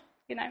happen. That's,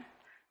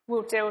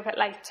 we'll deal with it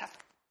later.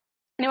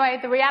 Anyway,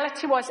 the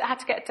reality was it had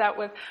to get dealt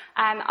with,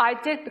 and I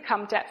did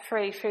become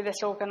debt-free through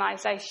this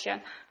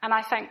organisation, and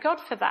I thank God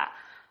for that.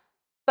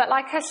 But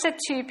like I said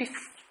to you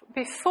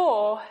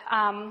before,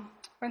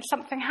 when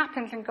something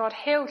happens and God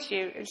heals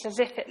you, it's as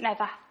if it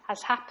never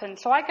has happened.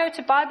 So I go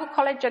to Bible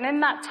college, and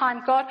in that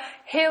time, God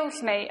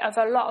heals me of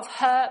a lot of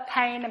hurt,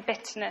 pain, and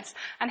bitterness,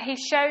 and he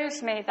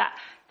shows me that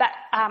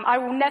I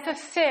will never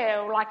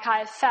feel like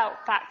I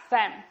felt back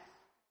then.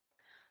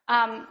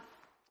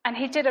 And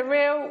he did a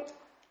real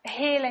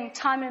healing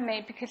time in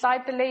me, because I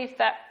believed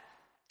that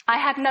I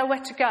had nowhere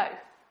to go. I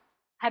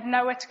had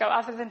nowhere to go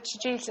other than to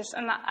Jesus.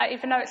 And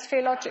even though it's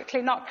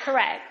theologically not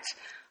correct,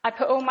 I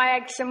put all my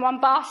eggs in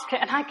one basket,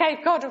 and I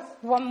gave God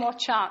one more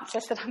chance. I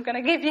said, I'm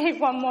going to give you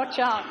one more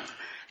chance.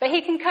 But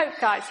he can cope,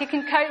 guys. He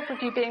can cope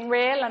with you being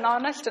real and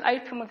honest and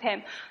open with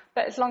him,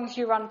 but as long as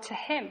you run to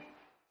him.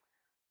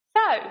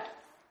 So,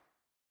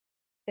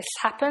 this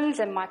happens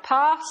in my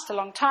past, a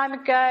long time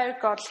ago.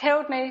 God's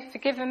healed me,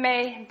 forgiven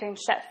me, and been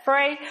set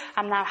free.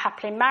 I'm now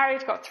happily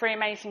married, got 3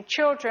 amazing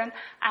children,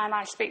 and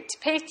I speak to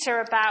Peter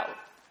about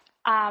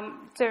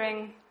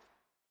being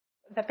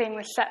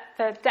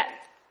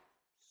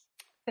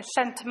the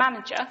centre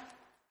manager,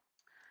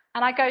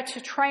 and I go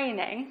to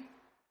training,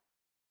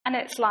 and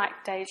it's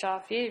like deja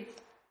vu.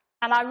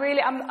 And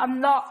I'm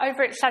not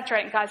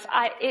over-exaggerating, guys.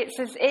 It's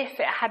as if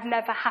it had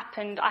never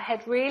happened. I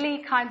had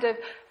really kind of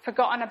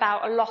forgotten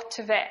about a lot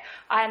of it.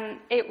 And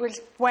it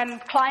was when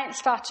clients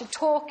started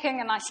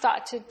talking and I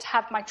started to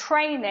have my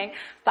training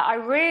that I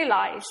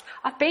realised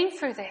I've been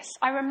through this.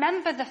 I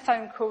remember the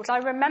phone calls. I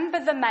remember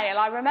the mail.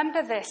 I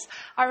remember this.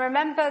 I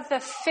remember the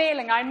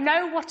feeling. I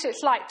know what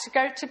it's like to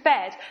go to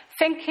bed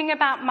thinking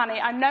about money.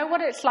 I know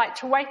what it's like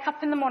to wake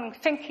up in the morning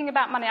thinking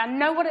about money. I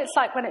know what it's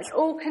like when it's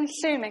all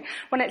consuming,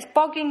 when it's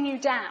bogging you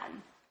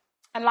down.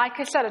 And like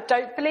I said, I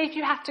don't believe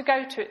you have to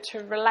go to it to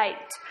relate.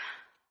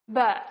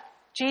 But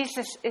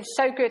Jesus is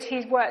so good.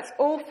 He works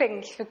all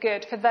things for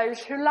good for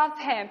those who love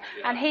him.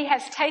 Yeah. And he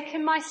has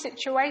taken my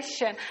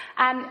situation.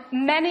 And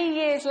many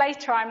years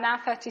later, I'm now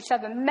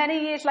 37,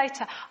 many years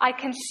later, I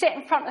can sit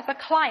in front of a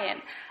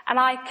client and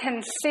I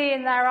can see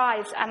in their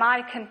eyes and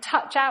I can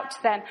touch out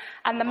to them.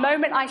 And the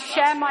moment I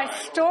share my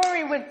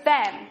story with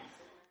them,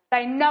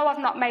 they know I've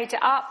not made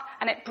it up,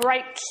 and it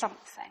breaks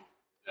something.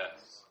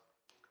 Yes.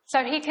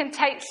 So he can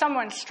take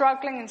someone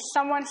struggling and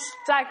someone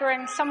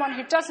staggering, someone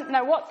who doesn't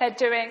know what they're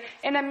doing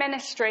in a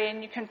ministry,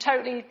 and you can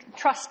totally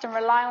trust and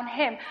rely on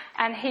him,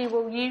 and he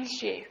will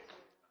use you.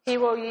 He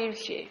will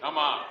use you. Come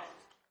on.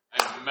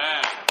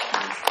 Amen.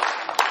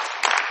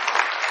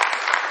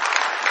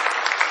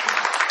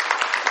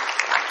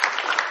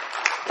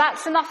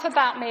 That's enough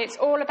about me. It's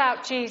all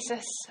about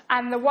Jesus.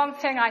 And the one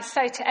thing I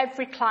say to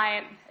every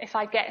client if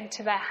I get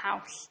into their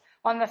house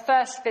on the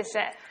first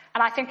visit,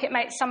 and I think it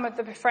makes some of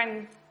the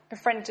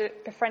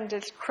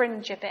befrienders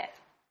cringe a bit.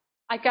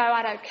 I go,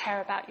 I don't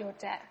care about your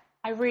debt.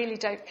 I really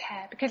don't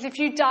care. Because if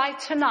you die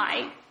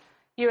tonight,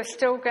 you are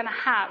still going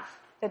to have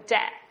the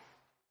debt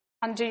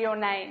under your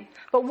name.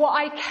 But what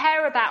I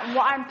care about and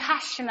what I'm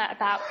passionate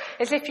about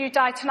is if you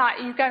die tonight,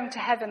 are you going to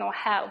heaven or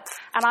hell?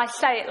 And I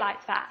say it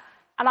like that.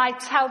 And I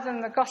tell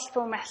them the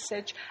gospel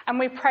message, and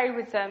we pray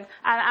with them.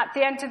 And at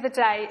the end of the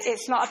day,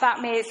 it's not about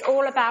me, it's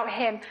all about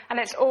him, and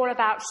it's all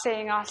about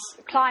seeing our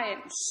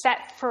clients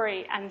set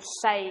free and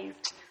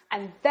saved.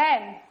 And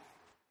then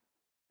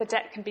the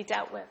debt can be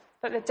dealt with.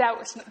 But the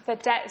debt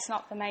is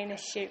not the main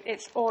issue.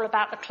 It's all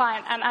about the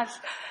client, and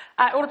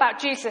all about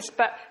Jesus,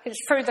 but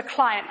it's through the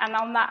client. And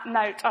on that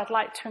note, I'd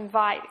like to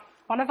invite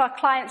one of our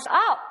clients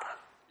up.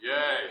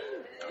 Yay.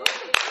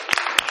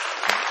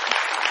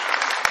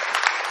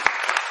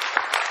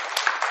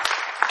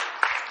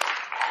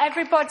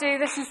 Everybody,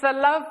 this is the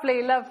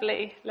lovely,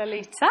 lovely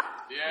Lolita,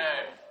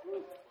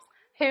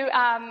 who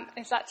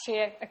is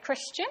actually a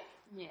Christian.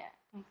 Yeah.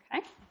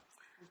 Okay.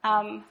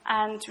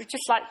 And we'd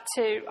just like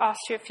to ask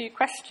you a few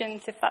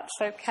questions, if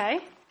that's okay.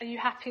 Are you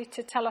happy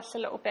to tell us a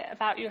little bit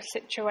about your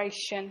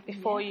situation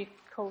before you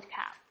called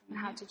CAP? And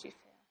how did you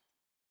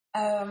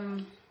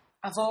feel?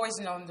 I've always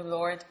known the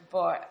Lord,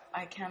 but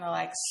I kind of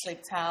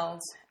slipped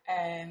out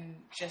and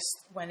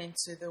just went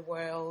into the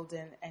world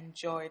and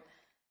enjoyed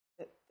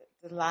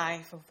the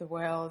life of the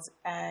world.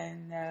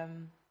 And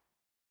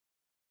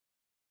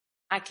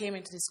I came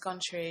into this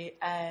country,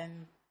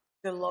 and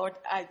the Lord's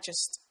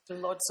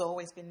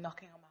always been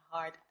knocking on my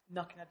heart,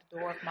 knocking at the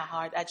door of my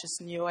heart. I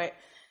just knew it.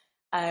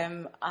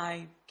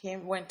 I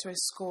went to a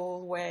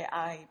school where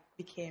I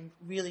became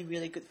really,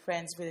 really good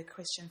friends with a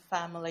Christian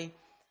family,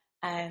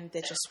 and they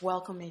just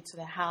welcomed me to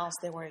their house.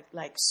 They were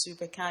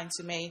super kind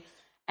to me,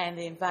 and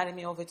they invited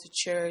me over to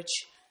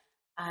church,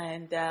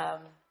 and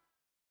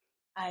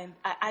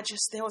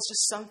there was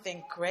just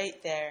something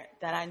great there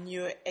that I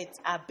knew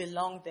I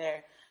belonged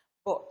there,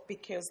 but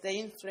because the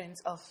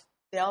influence of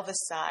the other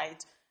side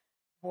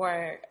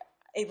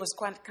it was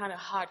quite kind of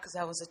hard because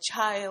I was a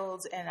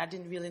child and I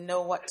didn't really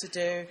know what to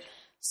do.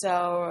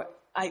 So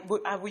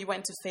we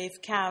went to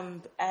faith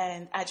camp,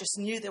 and I just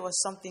knew there was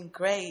something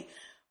great.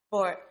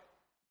 But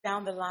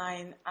down the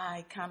line,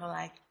 I kind of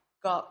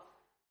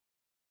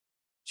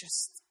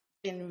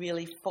didn't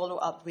really follow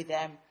up with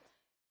them.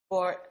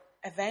 But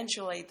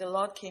eventually the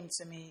Lord came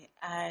to me,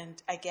 and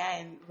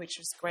again, which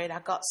was great, I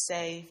got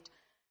saved,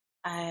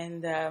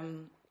 and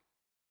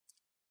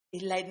He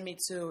led me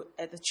to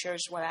the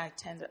church where I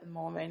attend at the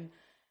moment,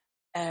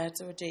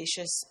 to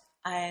Audacious,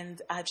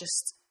 and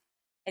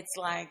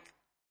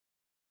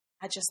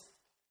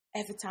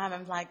every time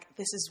I'm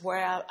this is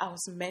where I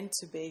was meant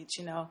to be,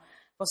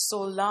 for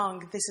so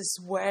long. This is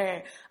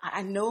where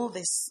I know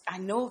this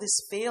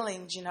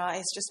feeling,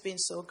 it's just been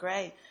so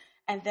great.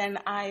 And then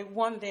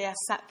one day I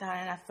sat down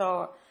and I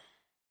thought,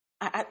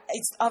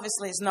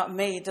 it's not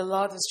me. The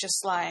Lord was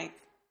just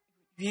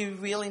you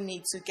really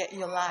need to get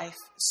your life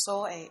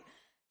sorted.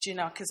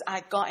 Because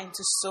I got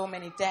into so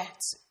many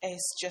debts.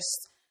 It's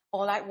just,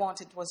 all I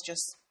wanted was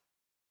just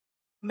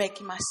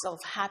making myself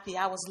happy.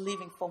 I was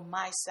living for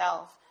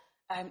myself,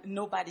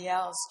 nobody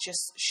else,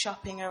 just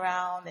shopping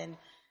around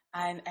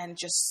and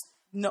just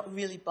not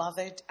really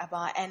bothered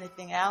about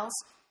anything else.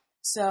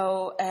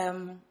 So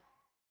the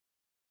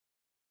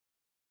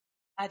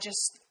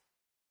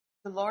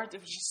Lord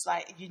was just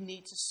you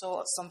need to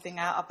sort something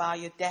out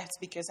about your debts,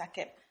 because I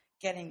kept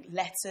getting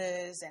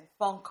letters and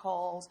phone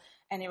calls,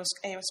 and it was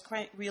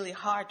really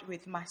hard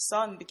with my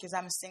son because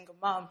I'm a single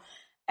mom,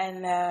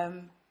 and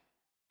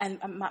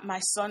my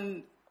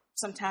son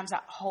sometimes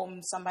at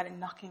home, somebody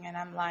knocking, and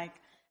I'm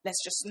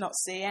let's just not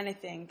say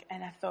anything.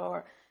 And I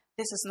thought,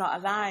 this is not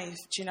a life,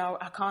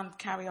 I can't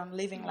carry on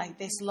living like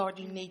this. Lord,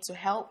 you need to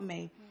help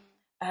me.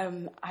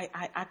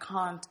 I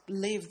can't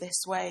live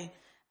this way.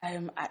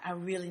 I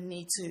really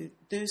need to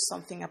do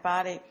something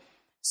about it.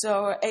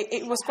 So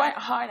it was quite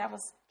hard.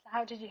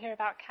 How did you hear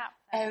about CAP?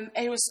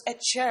 It was at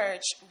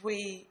church.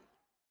 They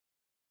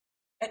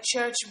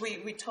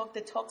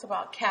talked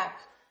about CAP,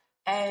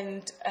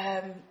 and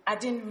I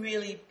didn't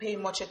really pay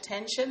much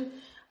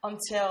attention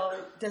until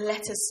the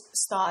letters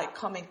started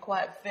coming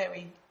quite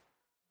very,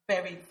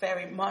 very,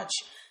 very much,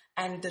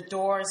 and the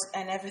doors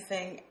and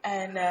everything.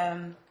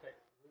 And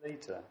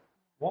Later,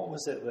 what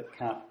was it that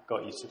CAP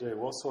got you to do?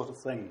 What sort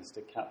of things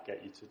did CAP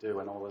get you to do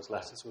when all those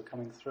letters were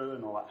coming through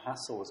and all that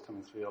hassle was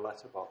coming through your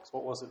letterbox?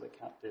 What was it that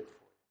CAP did for you?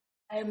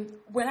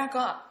 When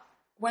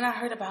I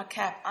heard about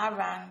CAP, I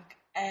rang,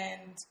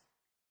 and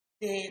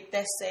they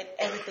said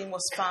everything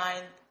was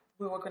fine.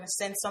 We were going to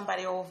send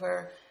somebody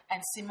over,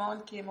 and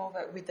Simone came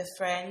over with a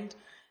friend.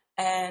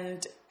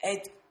 And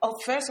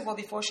first of all,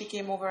 before she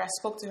came over, I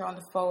spoke to her on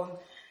the phone,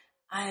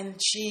 and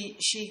she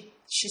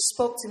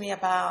spoke to me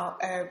about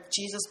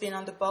Jesus being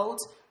on the boat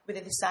with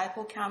a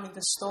disciple calming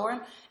the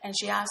storm, and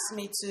she asked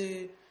me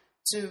to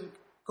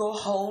go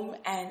home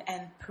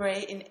and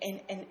pray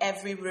in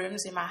every room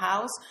in my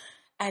house,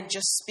 and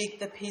just speak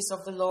the peace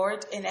of the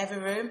Lord in every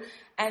room.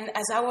 And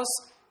as I was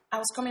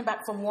coming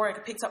back from work, I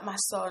picked up my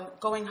son,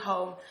 going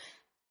home.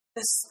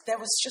 There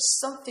was just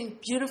something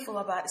beautiful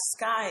about the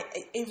sky.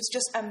 It was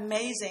just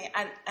amazing,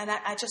 and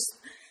I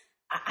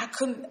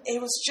couldn't.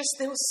 It was just,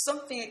 there was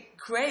something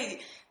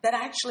great that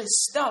I actually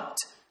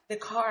stopped the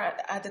car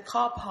at the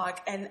car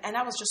park, and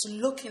I was just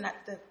looking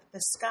at the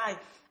sky,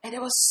 and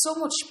there was so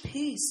much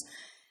peace.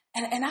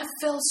 And I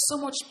felt so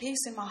much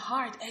peace in my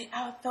heart.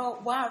 I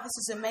thought, wow, this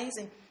is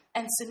amazing.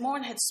 And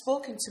Simone had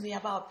spoken to me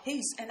about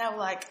peace. And I was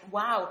like,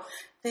 wow,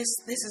 this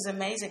is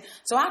amazing.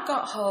 So I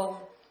got home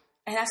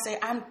and I said,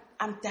 I'm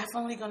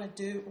definitely going to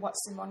do what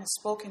Simone has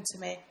spoken to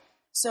me.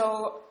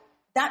 So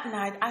that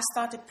night I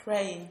started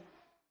praying.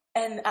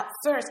 And at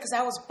first, because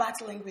I was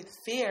battling with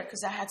fear,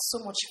 because I had so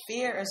much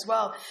fear as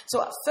well. So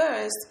at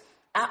first,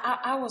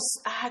 I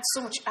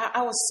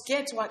was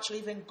scared to actually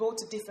even go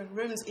to different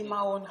rooms in my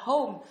own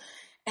home.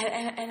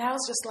 And I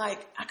was just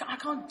like, I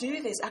can't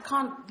do this. I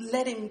can't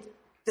let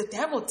the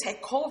devil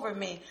take over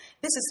me.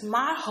 This is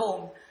my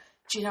home,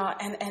 you know,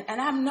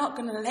 and I'm not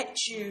going to let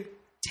you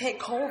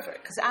take over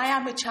because I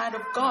am a child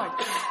of God.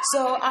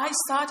 So I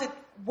started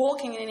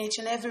walking in each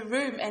and every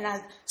room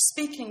and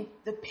speaking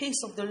the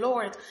peace of the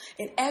Lord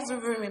in every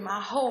room in my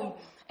home.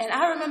 And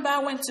I remember I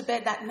went to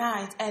bed that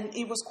night and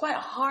it was quite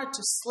hard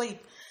to sleep.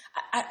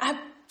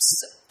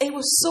 It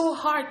was so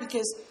hard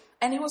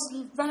and it was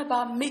around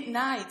about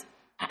midnight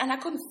and I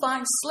couldn't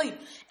find sleep.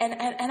 And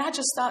I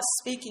just started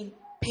speaking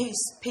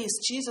peace, peace.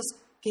 Jesus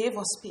gave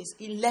us peace.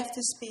 He left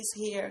his peace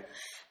here.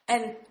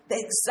 And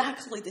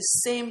exactly the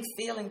same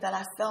feeling that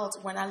I felt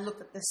when I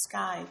looked at the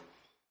sky.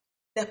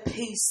 The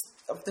peace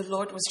of the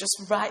Lord was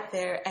just right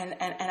there and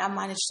I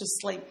managed to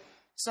sleep.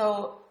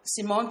 So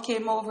Simone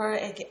came over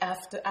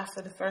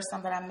after the first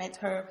time that I met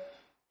her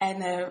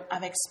and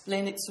I've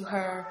explained it to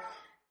her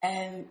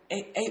and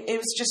it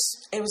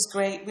was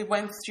great. We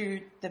went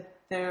through the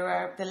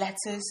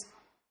letters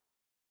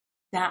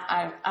that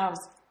I was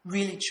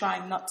really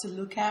trying not to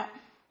look at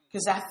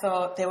because I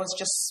thought there was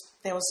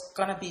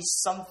going to be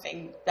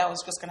something that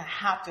was just going to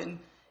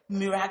happen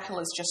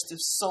miraculous just to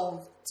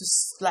sort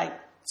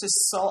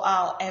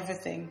out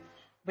everything,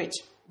 which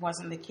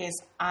wasn't the case.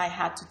 I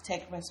had to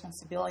take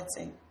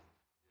responsibility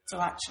to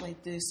actually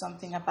do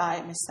something about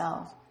it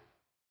myself.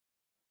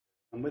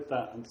 And with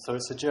that, so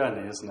it's a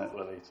journey, isn't it,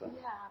 Lolita?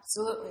 Yeah,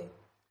 absolutely.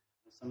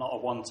 It's not a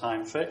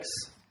one-time fix.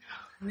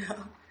 No.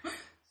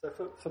 So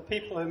for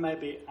people who may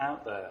be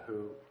out there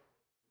who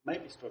may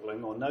be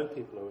struggling or know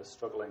people who are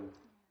struggling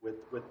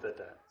with their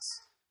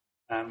debts,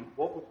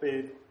 what would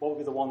be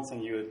the one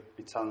thing you would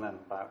be telling them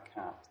about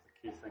CAP, the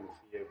key thing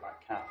for you about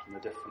CAP and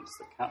the difference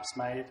that CAP's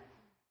made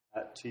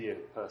to you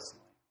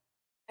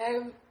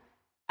personally?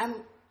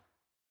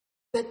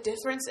 The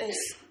difference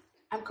is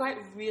I'm quite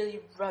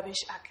really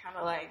rubbish at kind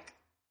of like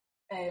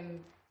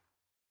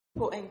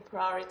putting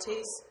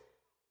priorities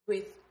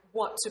with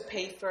what to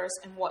pay first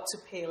and what to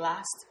pay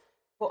last.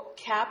 But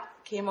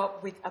CAP came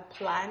up with a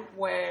plan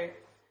where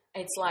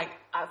it's like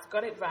I've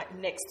got it right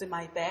next to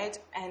my bed,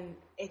 and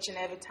each and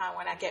every time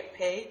when I get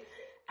paid,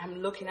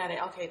 I'm looking at it,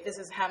 okay, this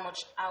is how much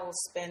I will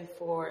spend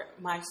for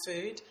my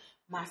food,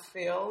 my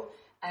fuel,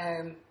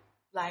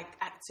 like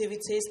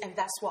activities, and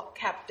that's what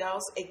CAP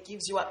does. It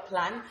gives you a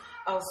plan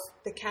of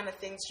the kind of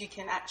things you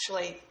can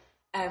actually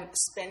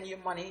spend your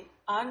money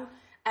on,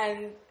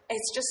 and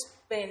it's just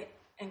been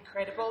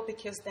incredible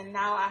because then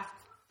now I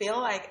feel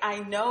like I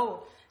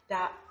know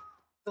that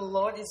the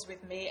Lord is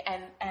with me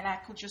and I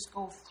could just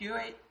go through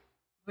it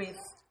with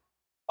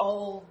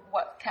all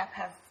what CAP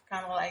have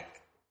kind of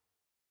like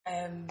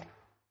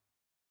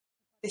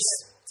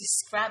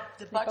described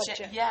the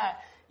budget. Yeah,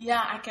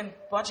 I can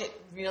budget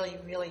really,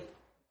 really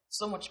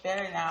so much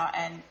better now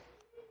and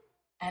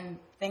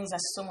things are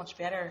so much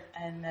better.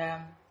 And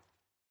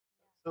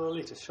so,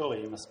 Alita,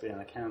 surely you must be an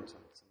accountant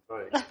and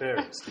very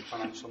experienced in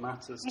financial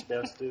matters to be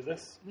able to do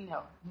this?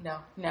 No.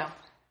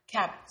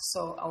 CAP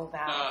so all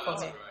that for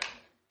me. Right.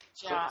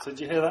 Yeah. So did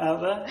you hear that out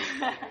there?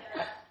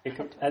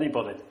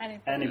 Anybody.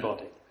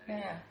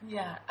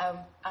 Yeah.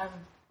 I'm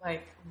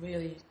like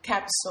really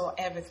CAP saw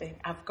everything.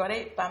 I've got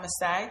it by my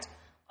side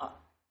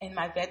in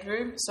my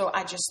bedroom. So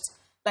I just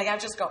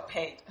got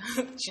paid,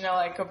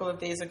 like a couple of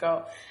days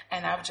ago,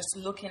 and I'm just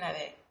looking at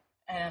it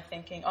and I'm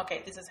thinking,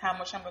 okay, this is how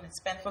much I'm going to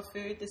spend for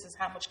food. This is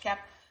how much CAP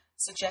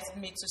suggested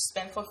me to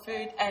spend for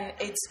food, and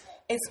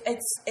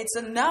it's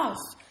enough.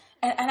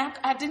 And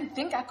I didn't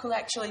think I could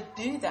actually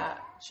do that.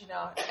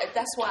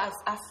 That's what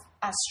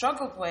I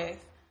struggled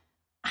with.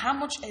 How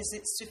much is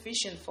it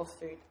sufficient for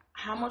food?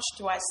 How much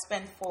do I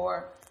spend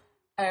for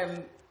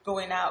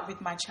going out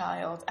with my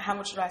child? How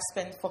much do I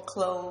spend for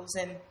clothes?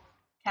 And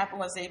CAP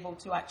was able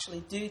to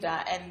actually do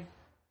that and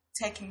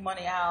taking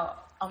money out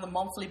on a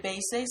monthly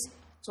basis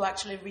to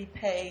actually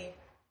repay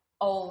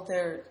all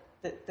the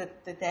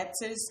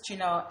debtors,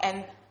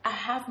 And I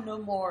have no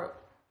more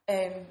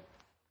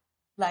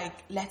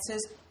like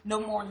letters, no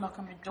more knock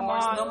on the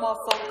doors, no more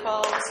phone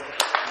calls.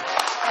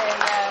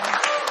 And,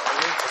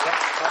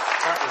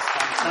 that is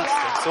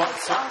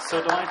fantastic.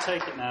 So do I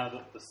take it now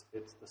that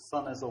the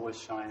sun is always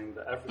shining,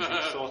 that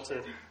everything's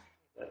sorted,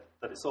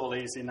 that it's all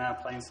easy now,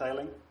 plain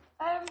sailing?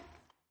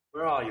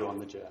 Where are you on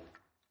the journey?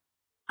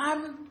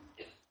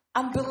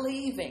 I'm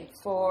believing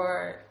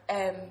for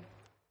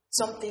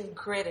something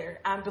greater.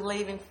 I'm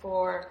believing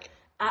for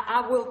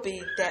I will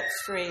be debt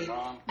free,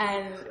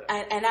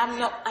 and I'm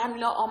not on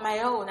my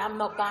own. I'm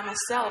not by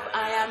myself.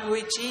 I am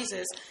with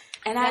Jesus,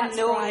 and I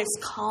know He's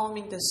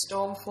calming the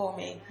storm for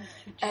me.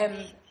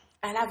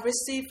 And I've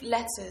received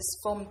letters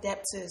from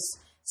debtors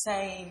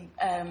saying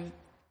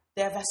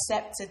they've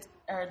accepted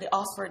the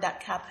offer that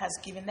CAP has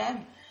given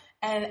them.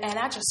 And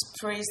I just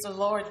praise the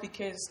Lord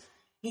because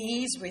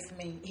He is with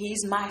me. He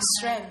is my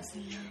strength.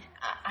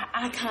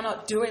 I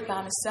cannot do it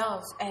by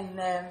myself. And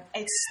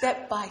it's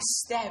step by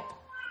step.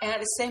 And at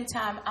the same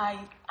time,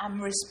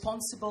 I'm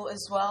responsible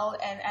as well.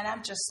 And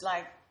I'm just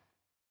like,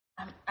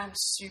 I'm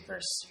super,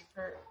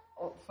 super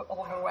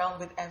overwhelmed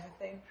with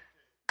everything.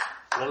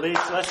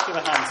 Lolita, let's give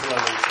a hand to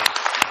Lolita.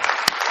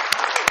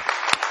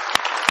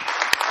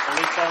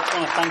 Lolita, I just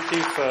want to thank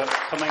you for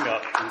coming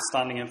up and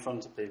standing in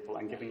front of people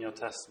and giving your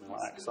testimony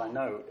like that, because I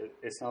know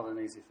it's not an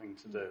easy thing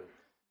to do.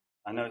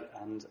 I know,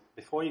 and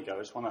before you go, I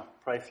just want to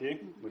pray for you.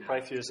 We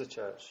pray for you as a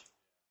church.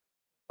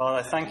 Father,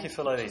 I thank you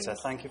for Lolita.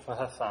 Thank you for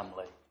her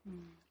family.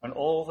 And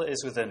all that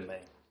is within me,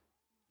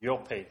 your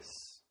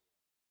peace.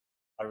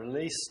 I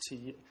release to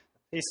you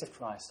the peace of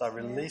Christ. I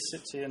release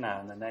it to you now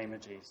in the name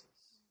of Jesus.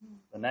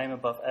 The name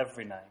above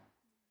every name.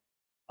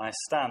 I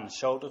stand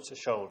shoulder to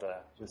shoulder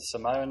with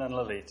Simone and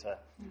Lolita.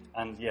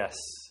 And yes,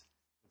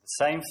 with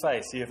the same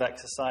faith you've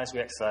exercised, we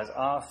exercise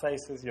our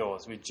faith with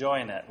yours. We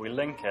join it, we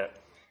link it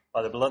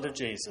by the blood of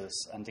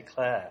Jesus and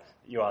declare that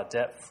you are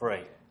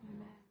debt-free.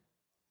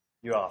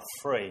 You are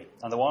free.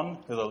 And the one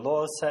who the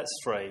Lord sets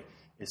free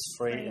is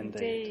free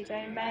indeed.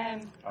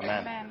 Amen.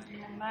 Amen.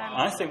 Amen.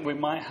 I think we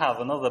might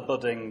have another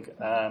budding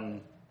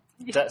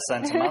debt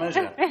centre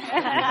manager.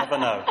 You never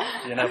know.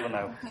 You never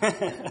know.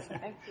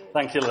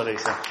 Thank you,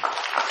 Lolita.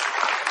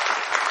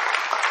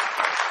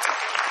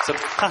 So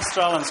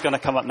Pastor Alan's going to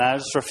come up now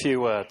just for a few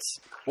words.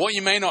 What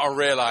you may not have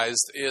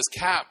realised is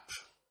CAP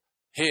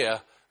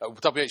here at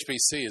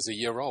WHBC is a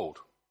year old.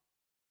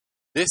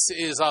 This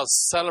is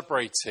us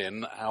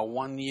celebrating our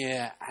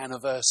 1-year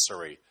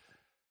anniversary.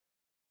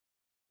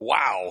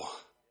 Wow.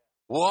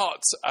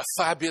 What a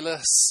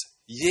fabulous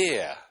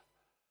year.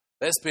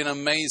 That's been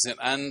amazing.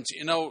 And,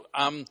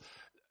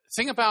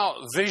 thing about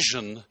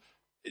vision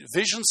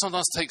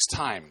sometimes takes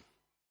time.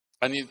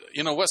 And,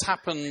 what's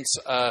happened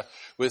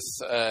with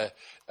the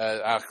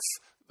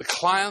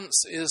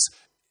clients is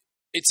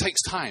it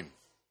takes time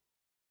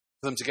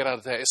for them to get out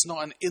of debt. It's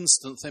not an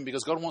instant thing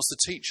because God wants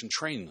to teach and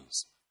train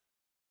us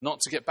not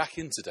to get back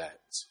into debt.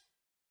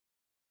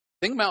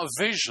 Thing about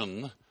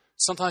vision,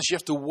 sometimes you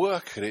have to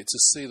work at it to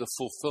see the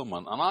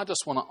fulfillment. And I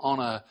just want to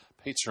honour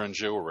Peter and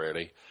Jill,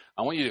 really.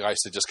 I want you guys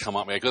to just come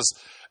up here because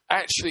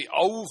actually,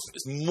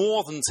 it's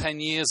more than 10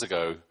 years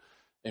ago.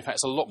 In fact,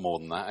 it's a lot more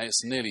than that.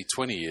 It's nearly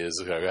 20 years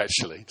ago,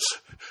 actually.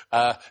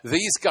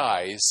 These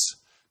guys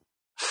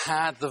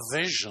had the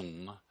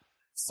vision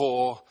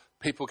for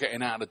people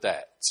getting out of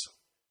debt.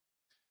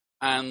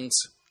 And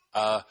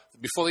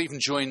before they even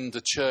joined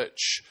the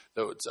church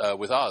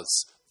with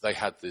us, they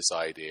had this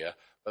idea.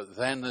 But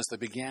then as they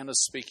began to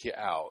speak it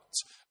out,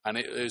 and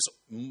it was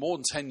more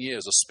than 10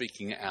 years of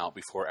speaking it out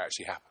before it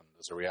actually happened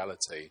as a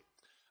reality.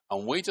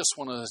 And we just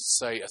want to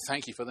say a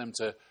thank you for them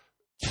to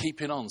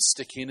keeping on,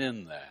 sticking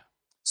in there.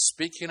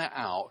 Speaking it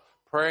out,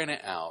 praying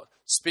it out,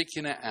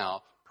 speaking it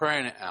out,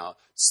 praying it out,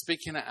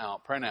 speaking it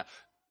out, praying it out.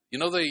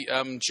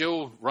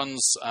 Jill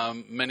runs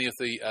many of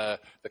the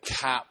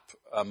CAP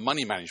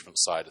money management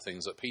side of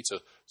things that Peter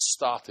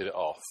started it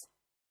off.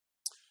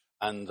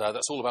 And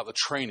that's all about the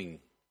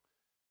training.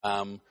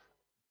 But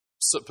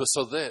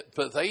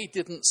they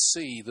didn't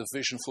see the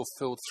vision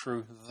fulfilled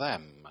through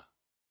them.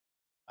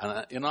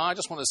 And, I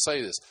just want to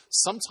say this.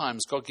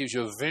 Sometimes God gives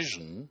you a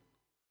vision,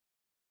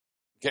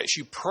 gets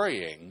you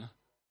praying,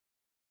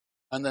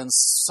 and then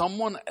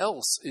someone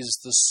else is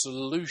the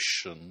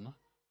solution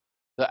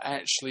that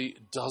actually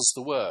does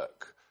the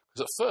work.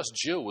 Because at first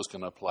Jill was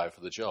going to apply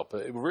for the job,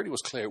 but it really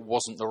was clear it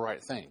wasn't the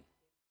right thing.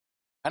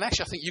 And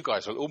actually, I think you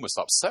guys were almost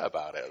upset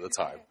about it at the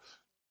time.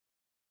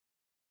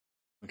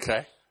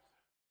 Okay?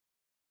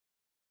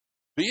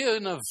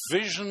 Being a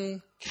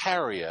vision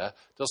carrier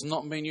does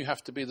not mean you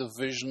have to be the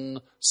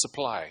vision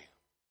supply.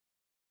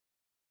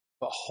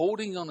 But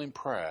holding on in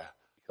prayer,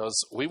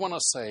 because we want to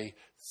say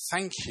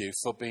thank you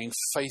for being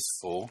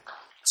faithful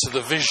to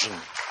the vision.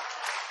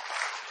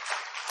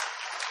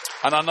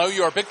 And I know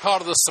you're a big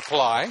part of the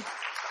supply,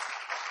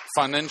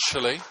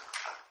 financially.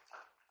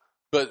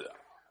 But,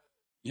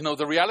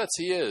 the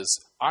reality is,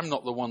 I'm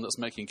not the one that's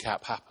making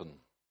CAP happen.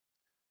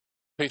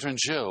 Peter and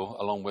Jill,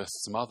 along with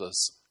some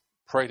others,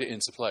 prayed it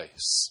into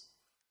place.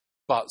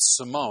 But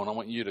Simone, I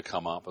want you to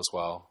come up as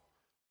well.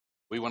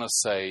 We want to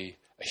say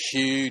a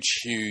huge,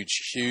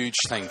 huge, huge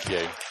thank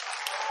you.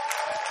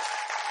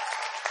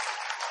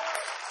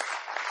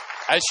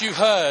 As you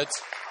heard,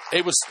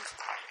 it was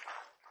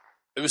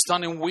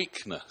done in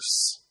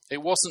weakness.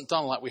 It wasn't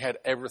done like we had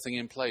everything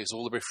in place,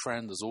 all the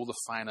befrienders, all the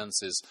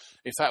finances.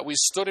 In fact, we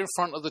stood in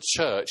front of the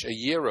church a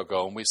year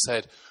ago and we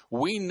said,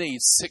 we need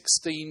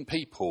 16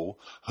 people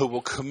who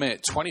will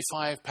commit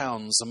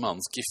 £25 a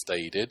month, gift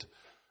aided,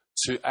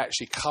 to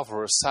actually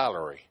cover a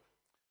salary.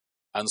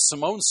 And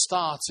Simone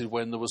started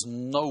when there was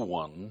no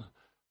one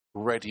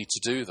ready to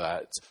do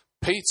that.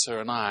 Peter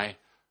and I,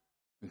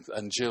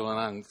 and Jill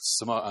and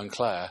Simone and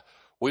Claire,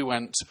 we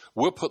went,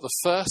 we'll put the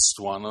first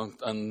one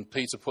and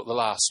Peter put the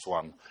last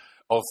one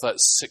of that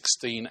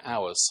 16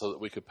 hours so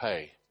that we could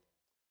pay.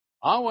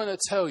 I want to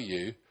tell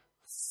you,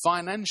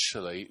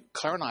 financially,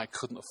 Claire and I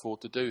couldn't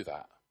afford to do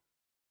that.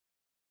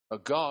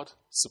 But God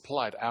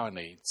supplied our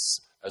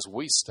needs as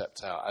we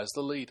stepped out as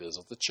the leaders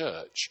of the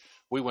church.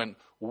 We went,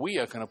 we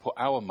are going to put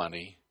our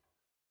money.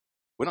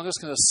 We're not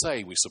just going to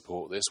say we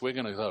support this. We're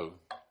going to go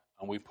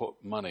and we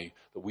put money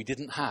that we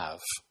didn't have.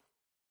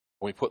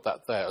 And we put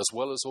that there as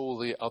well as all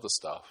the other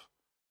stuff.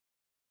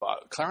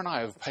 But Claire and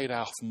I have paid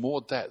off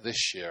more debt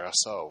this year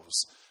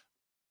ourselves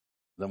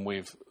than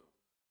we've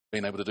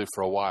been able to do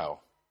for a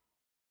while.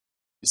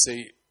 You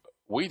see,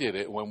 we did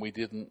it when we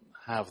didn't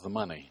have the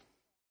money.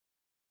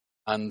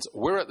 And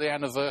we're at the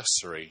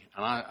anniversary,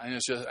 and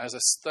as I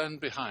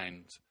stand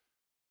behind,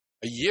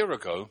 a year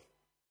ago,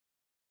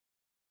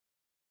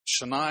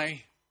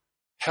 Shania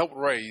helped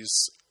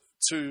raise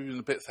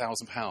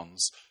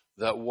 £2,000.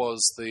 That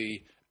was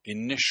the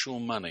initial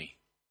money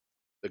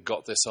that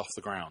got this off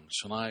the ground.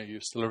 Shania, are you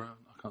still around?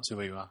 I can't see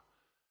where you are.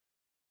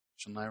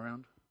 Shania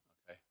around?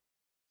 Okay.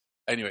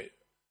 Anyway,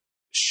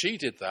 she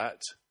did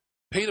that.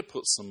 Peter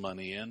put some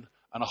money in,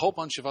 and a whole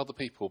bunch of other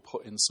people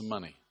put in some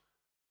money.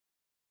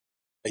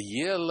 A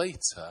year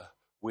later,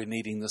 we're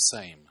needing the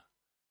same.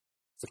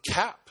 The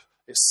cap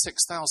is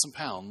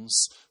 £6,000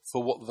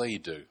 for what they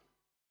do.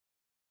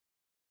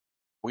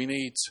 We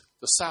need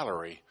the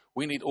salary.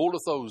 We need all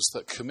of those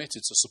that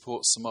committed to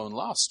support Simone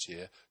last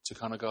year to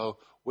kind of go,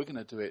 we're going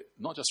to do it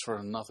not just for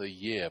another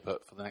year,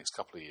 but for the next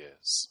couple of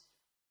years.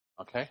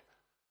 Okay?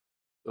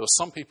 There were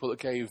some people that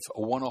gave a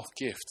one-off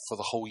gift for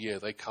the whole year.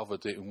 They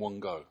covered it in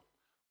one go.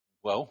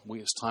 Well,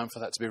 it's time for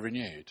that to be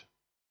renewed.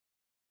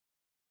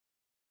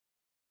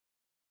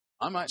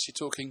 I'm actually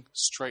talking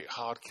straight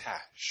hard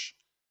cash.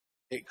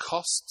 It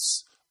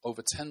costs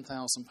over £10,000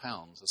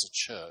 as a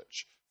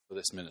church for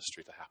this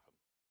ministry to happen.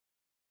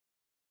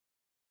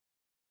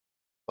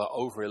 But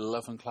over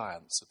 11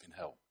 clients have been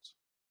helped.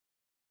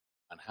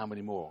 And how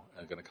many more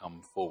are going to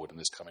come forward in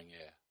this coming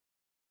year?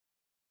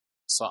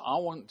 So I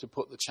want to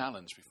put the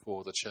challenge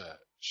before the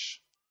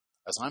church.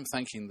 As I'm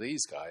thanking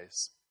these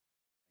guys,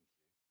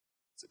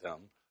 sit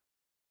down,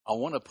 I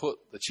want to put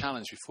the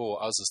challenge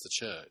before us as the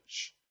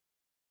church.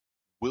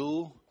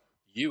 Will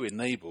you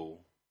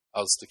enable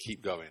us to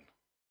keep going?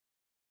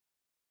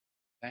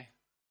 Okay?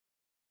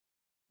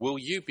 Will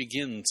you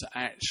begin to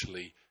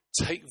actually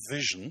take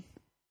vision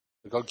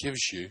that God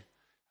gives you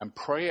and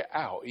pray it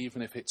out,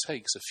 even if it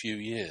takes a few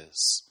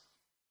years?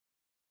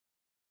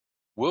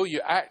 Will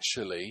you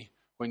actually,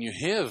 when you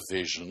hear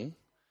vision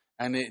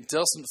and it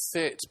doesn't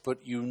fit,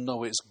 but you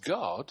know it's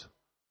God,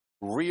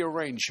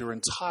 rearrange your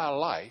entire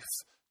life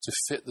to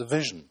fit the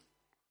vision?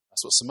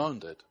 That's what Simone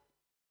did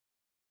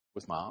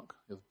with Mark.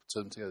 The two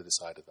of them together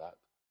decided that.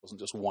 It wasn't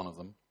just one of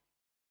them.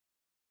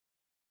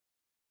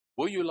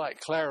 Will you, like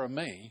Claire and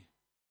me,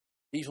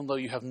 even though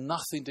you have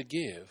nothing to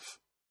give,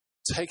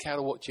 take out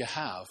of what you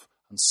have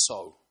and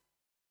sow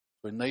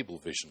to enable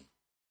vision?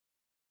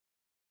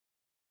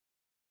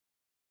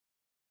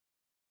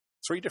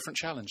 3 different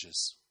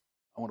challenges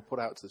I want to put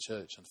out to the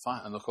church.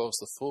 And of course,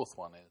 the fourth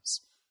one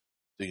is,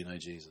 do you know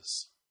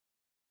Jesus?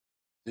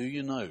 Do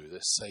you know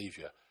this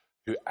Saviour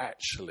who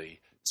actually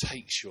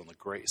takes you on the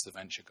greatest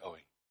adventure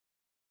going?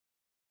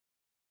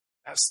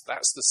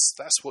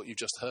 That's what you've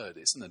just heard.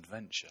 It's an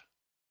adventure.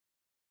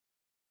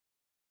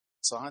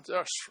 So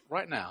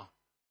right now,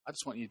 I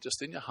just want you,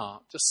 just in your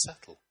heart, just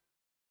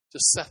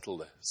settle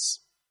this.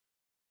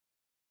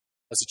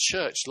 As a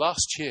church,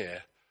 last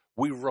year,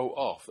 we wrote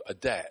off a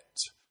debt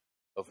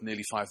of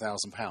nearly £5,000,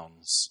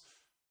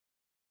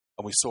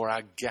 and we saw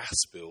our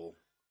gas bill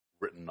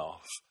written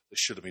off that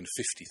should have been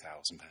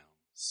 £50,000.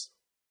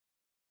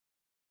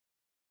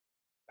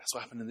 That's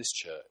what happened in this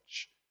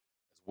church.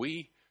 As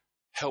we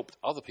helped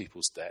other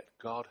people's debt,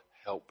 God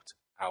helped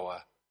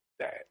our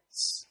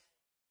debts.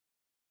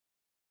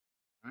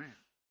 Right.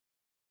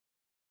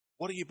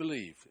 What do you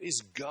believe?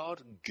 Is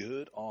God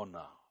good or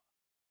not?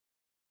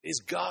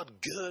 Is God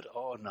good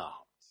or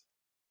not?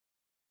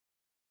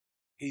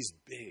 He's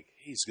big.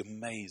 He's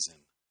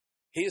amazing.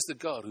 He is the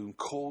God who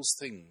calls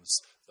things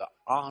that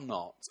are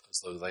not as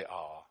though they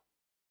are.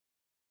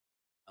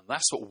 And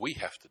that's what we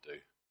have to do.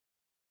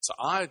 So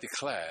I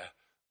declare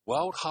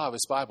World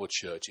Harvest Bible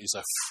Church is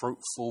a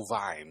fruitful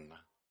vine.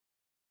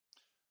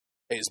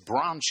 Its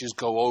branches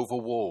go over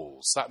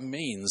walls. That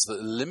means that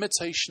the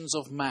limitations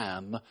of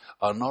man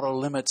are not a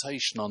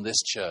limitation on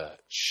this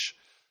church.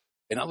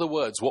 In other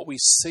words, what we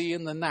see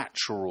in the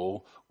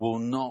natural will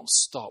not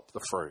stop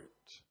the fruit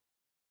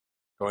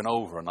going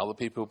over and other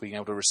people being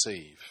able to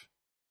receive.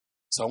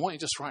 So I want you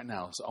just right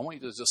now, I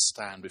want you to just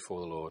stand before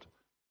the Lord.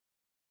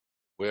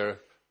 We're a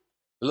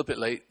little bit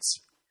late,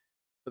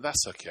 but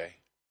that's okay.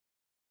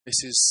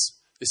 This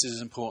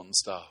is important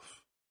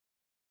stuff.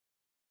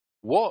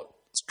 What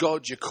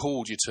God you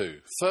called you to?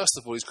 First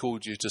of all, He's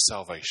called you to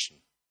salvation.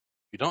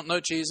 If you don't know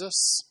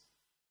Jesus,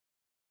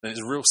 then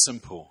it's real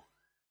simple.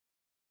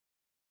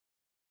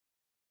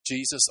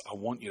 Jesus, I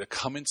want you to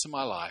come into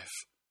my life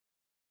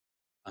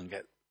and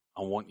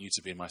I want you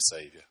to be my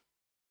Saviour.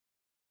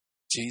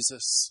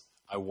 Jesus,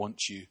 I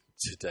want you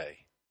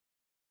today.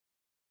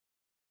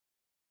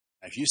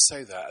 If you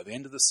say that at the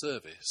end of the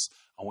service,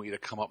 I want you to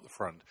come up the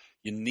front.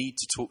 You need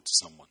to talk to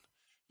someone.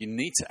 You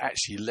need to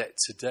actually let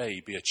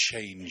today be a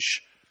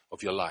change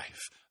of your life,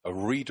 a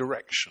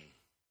redirection.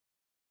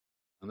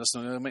 And that's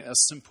not going to make that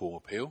simple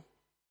appeal.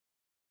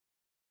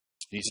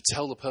 You need to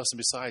tell the person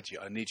beside you,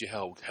 I need your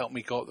help. Help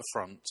me go up the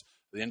front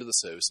at the end of the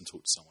service and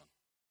talk to someone.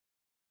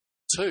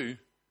 2,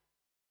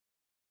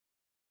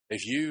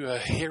 if you are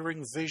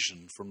hearing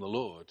vision from the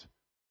Lord,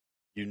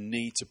 you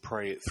need to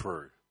pray it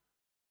through.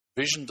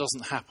 Vision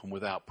doesn't happen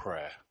without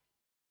prayer.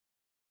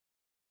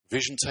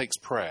 Vision takes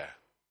prayer.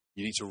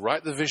 You need to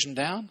write the vision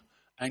down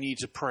and you need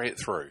to pray it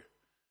through.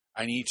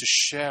 And you need to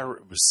share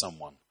it with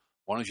someone.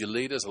 One of your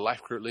leaders, a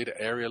life group leader,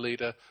 area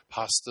leader,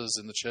 pastors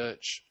in the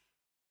church.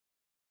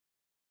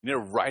 You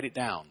need to write it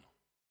down.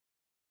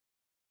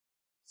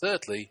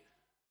 Thirdly,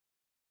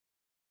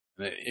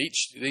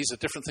 these are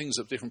different things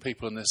that different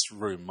people in this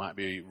room might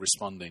be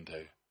responding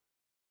to.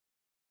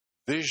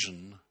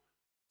 Vision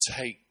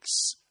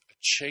takes a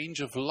change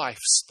of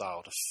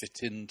lifestyle to fit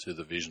into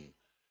the vision.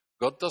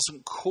 God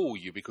doesn't call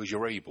you because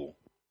you're able.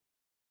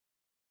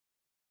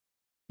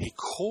 He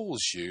calls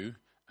you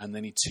and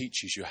then he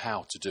teaches you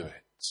how to do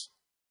it.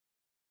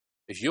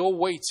 If you're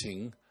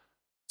waiting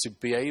to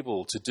be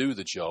able to do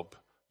the job,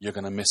 you're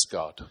going to miss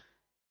God.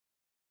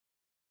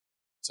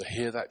 So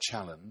hear that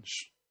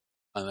challenge.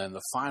 And then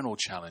the final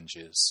challenge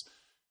is,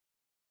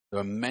 there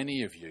are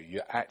many of you,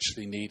 you're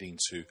actually needing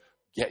to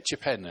get your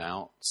pen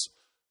out.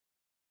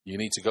 You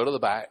need to go to the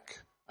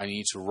back and you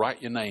need to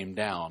write your name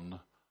down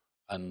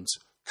and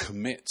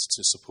commit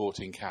to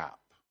supporting CAP.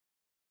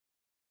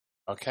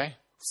 Okay?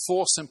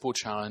 4 simple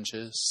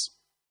challenges.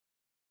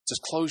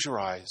 Just close your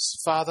eyes.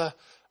 Father,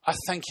 I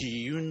thank you.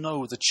 You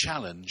know the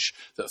challenge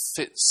that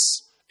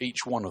fits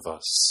each one of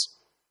us.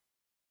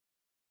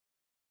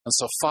 And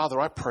so, Father,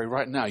 I pray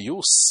right now,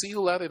 you'll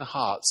seal that in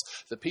hearts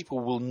that people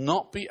will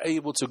not be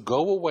able to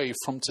go away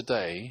from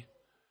today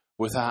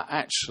without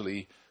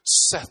actually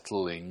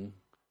settling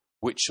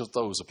which of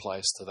those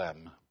applies to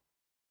them.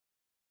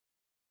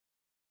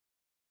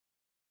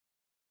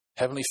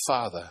 Heavenly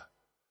Father,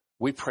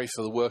 we pray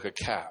for the work of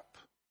CAP,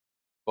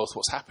 both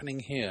what's happening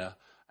here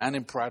and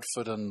in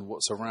Bradford and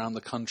what's around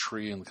the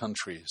country and the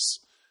countries.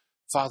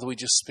 Father, we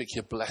just speak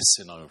your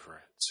blessing over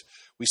it.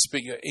 We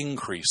speak your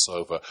increase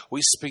over.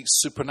 We speak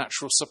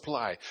supernatural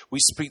supply. We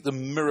speak the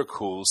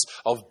miracles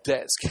of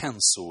debts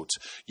cancelled.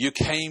 You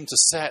came to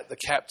set the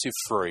captive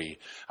free.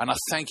 And I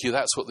thank you,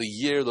 that's what the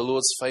year of the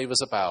Lord's favor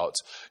is about.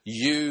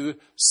 You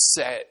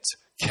set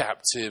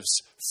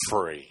captives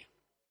free.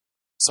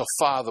 So,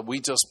 Father, we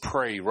just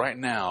pray right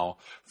now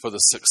for the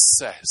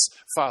success.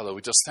 Father,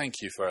 we just thank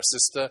you for our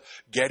sister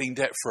getting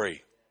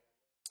debt-free.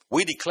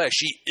 We declare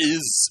she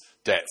is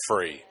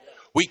debt-free.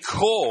 We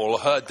call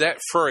her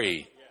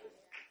debt-free.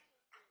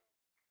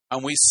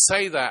 And we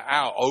say that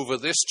out over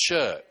this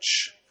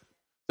church,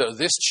 that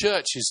this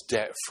church is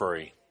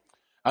debt-free.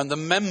 And the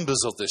members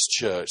of this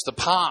church, the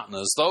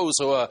partners, those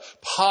who are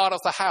part of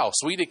the house,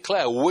 we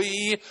declare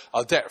we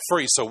are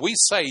debt-free. So we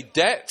say,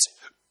 debt,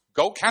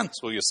 go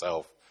cancel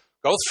yourself.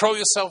 Go throw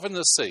yourself in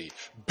the sea.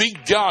 Be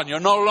gone. You're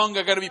no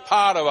longer going to be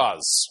part of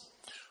us.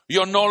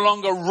 You're no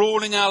longer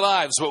ruling our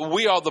lives, but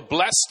we are the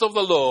blessed of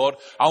the Lord,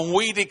 and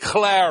we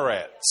declare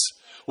it.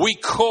 We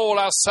call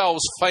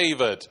ourselves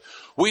favored.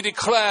 We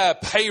declare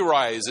pay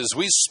rises.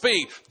 We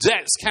speak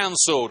debts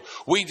cancelled.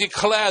 We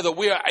declare that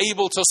we are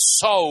able to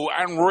sow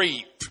and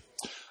reap.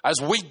 As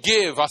we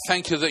give, I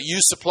thank you that you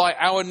supply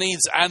our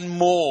needs and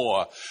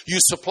more. You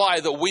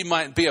supply that we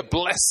might be a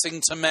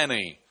blessing to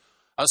many.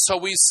 And so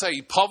we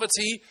say,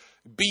 poverty,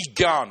 be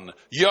gone.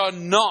 You're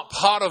not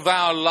part of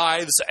our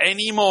lives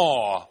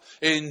anymore.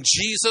 In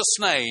Jesus'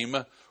 name,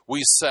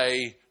 we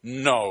say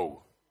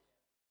no.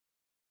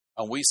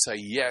 And we say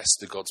yes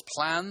to God's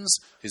plans,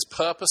 his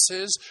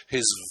purposes,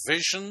 his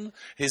vision,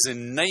 his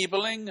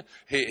enabling,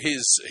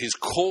 his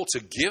call to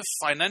give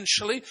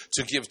financially,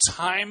 to give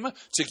time,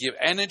 to give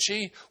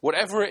energy.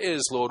 Whatever it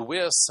is, Lord, we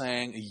are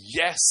saying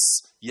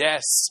yes,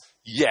 yes,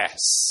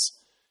 yes.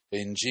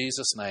 In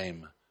Jesus'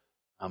 name,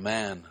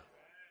 amen.